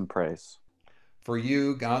thanks and praise. For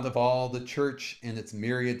you, God of all, the church in its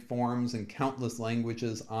myriad forms and countless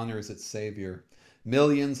languages honors its Savior.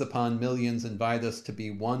 Millions upon millions invite us to be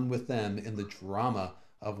one with them in the drama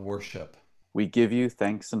of worship. We give you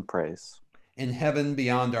thanks and praise. In heaven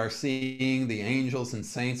beyond our seeing, the angels and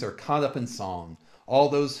saints are caught up in song. All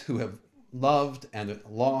those who have loved and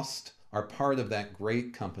lost are part of that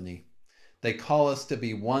great company. They call us to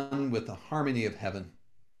be one with the harmony of heaven.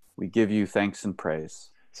 We give you thanks and praise.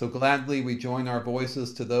 So gladly we join our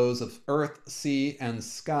voices to those of earth, sea, and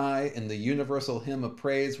sky in the universal hymn of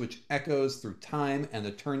praise which echoes through time and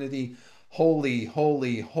eternity. Holy,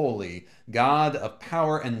 holy, holy, God of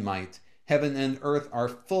power and might, heaven and earth are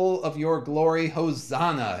full of your glory.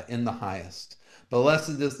 Hosanna in the highest.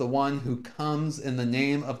 Blessed is the one who comes in the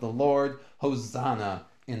name of the Lord. Hosanna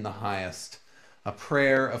in the highest. A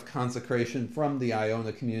prayer of consecration from the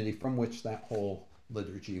Iona community, from which that whole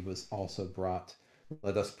liturgy was also brought.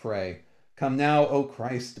 Let us pray. Come now, O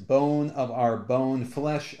Christ, bone of our bone,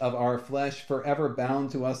 flesh of our flesh, forever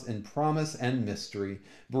bound to us in promise and mystery.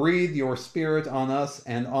 Breathe your Spirit on us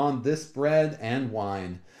and on this bread and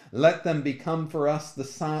wine. Let them become for us the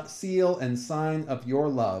seal and sign of your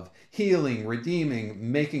love, healing,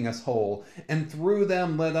 redeeming, making us whole. And through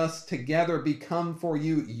them let us together become for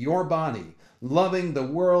you your body, loving the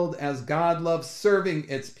world as God loves, serving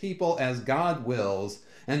its people as God wills,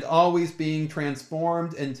 and always being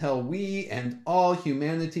transformed until we and all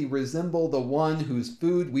humanity resemble the one whose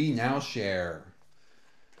food we now share.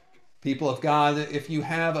 People of God, if you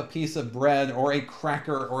have a piece of bread or a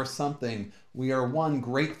cracker or something, we are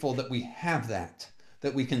grateful that we have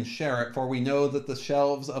that we can share it, for we know that the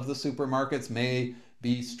shelves of the supermarkets may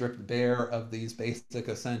be stripped bare of these basic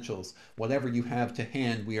essentials. Whatever you have to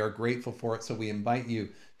hand, we are grateful for it, so we invite you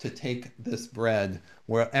to take this bread,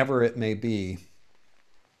 wherever it may be.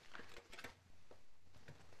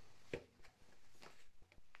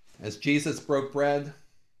 As Jesus broke bread,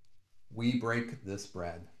 we break this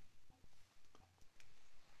bread.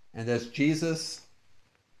 And as Jesus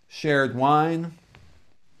shared wine,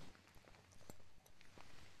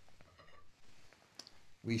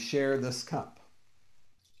 we share this cup.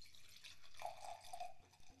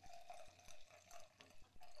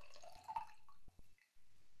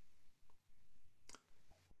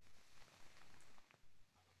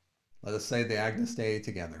 Let us say the Agnus Dei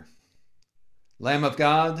together. Lamb of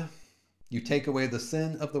God, you take away the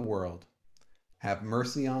sin of the world. Have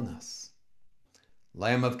mercy on us.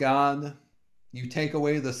 Lamb of God, you take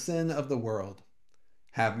away the sin of the world.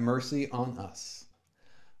 Have mercy on us.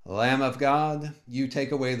 Lamb of God, you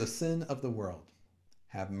take away the sin of the world.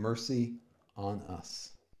 Have mercy on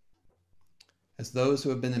us. As those who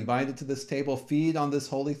have been invited to this table feed on this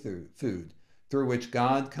holy food, through which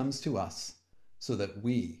God comes to us, so that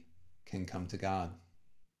we can come to God.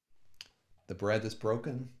 The bread is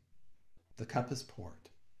broken, the cup is poured.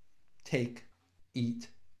 Take, eat,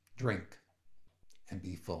 drink, and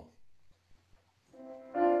be full.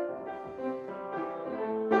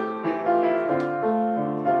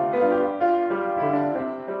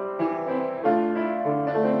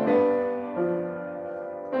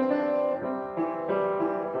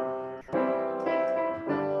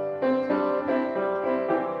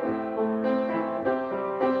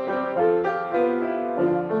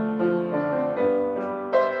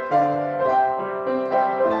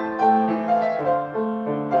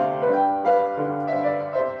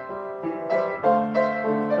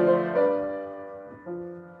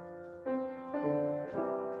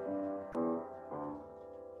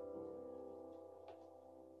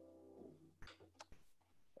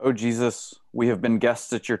 O Jesus, we have been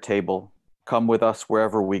guests at your table. Come with us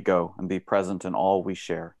wherever we go and be present in all we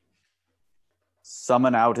share.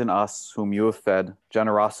 Summon out in us, whom you have fed,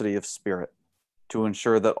 generosity of spirit, to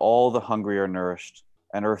ensure that all the hungry are nourished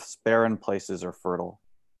and earth's barren places are fertile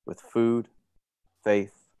with food,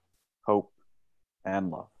 faith, hope, and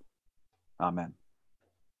love. Amen.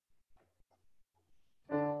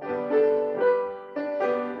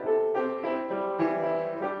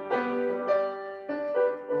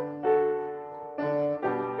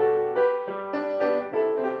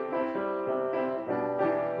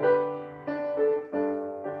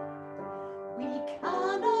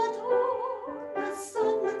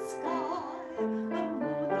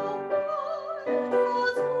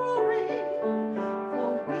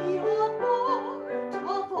 For we are part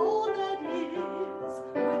of all that is.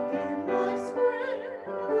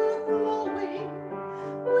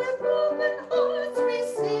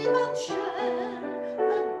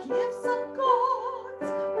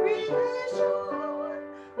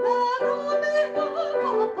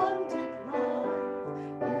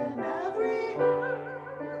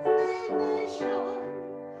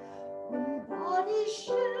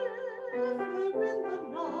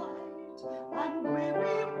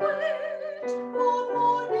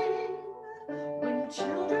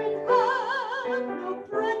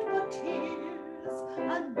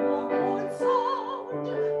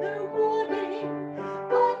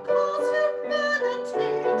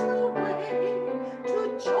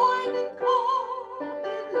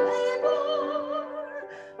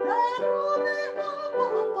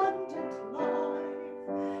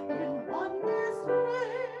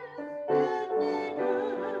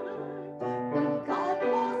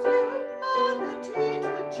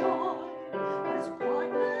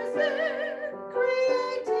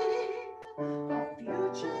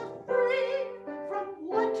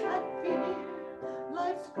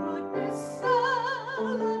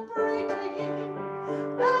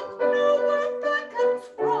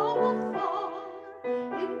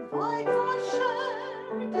 provides our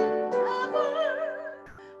shared endeavor,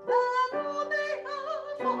 that all may have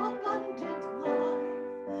abundant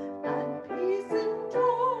life and peace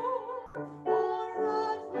endure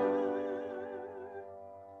forever.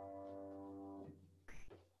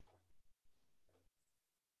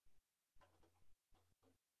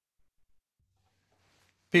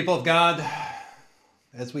 People of God,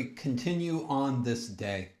 as we continue on this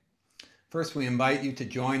day, first we invite you to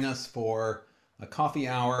join us for a coffee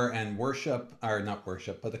hour and worship, or not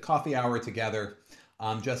worship, but a coffee hour together.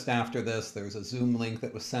 Just after this, there's a Zoom link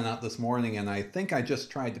that was sent out this morning, and I think I just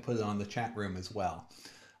tried to put it on the chat room as well.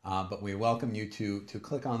 But we welcome you to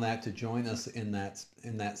click on that to join us in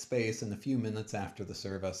that space in a few minutes after the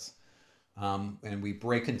service. And we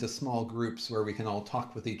break into small groups where we can all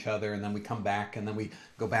talk with each other, and then we come back, and then we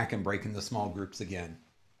go back and break into small groups again.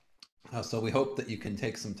 So we hope that you can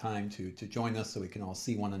take some time to join us so we can all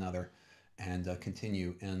see one another and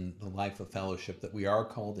continue in the life of fellowship that we are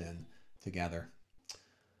called in together.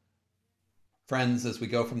 Friends, as we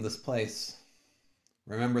go from this place,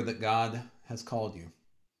 remember that God has called you,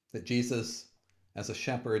 that Jesus, as a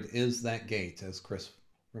shepherd, is that gate, as Chris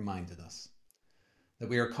reminded us. That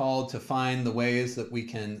we are called to find the ways that we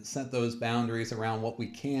can set those boundaries around what we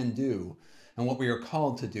can do and what we are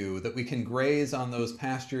called to do, that we can graze on those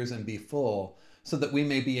pastures and be full, so that we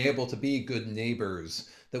may be able to be good neighbors,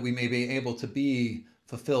 that we may be able to be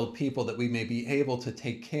fulfilled people, that we may be able to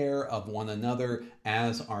take care of one another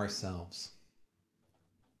as ourselves.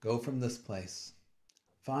 Go from this place.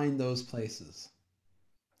 Find those places.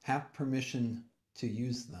 Have permission to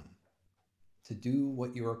use them, to do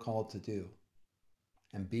what you are called to do,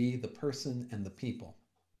 and be the person and the people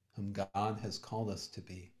whom God has called us to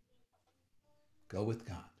be. Go with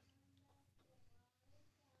God.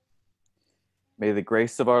 May the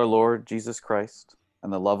grace of our Lord Jesus Christ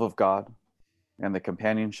and the love of God and the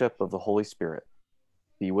companionship of the Holy Spirit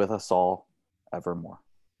be with us all evermore.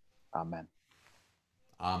 Amen.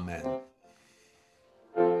 Amen.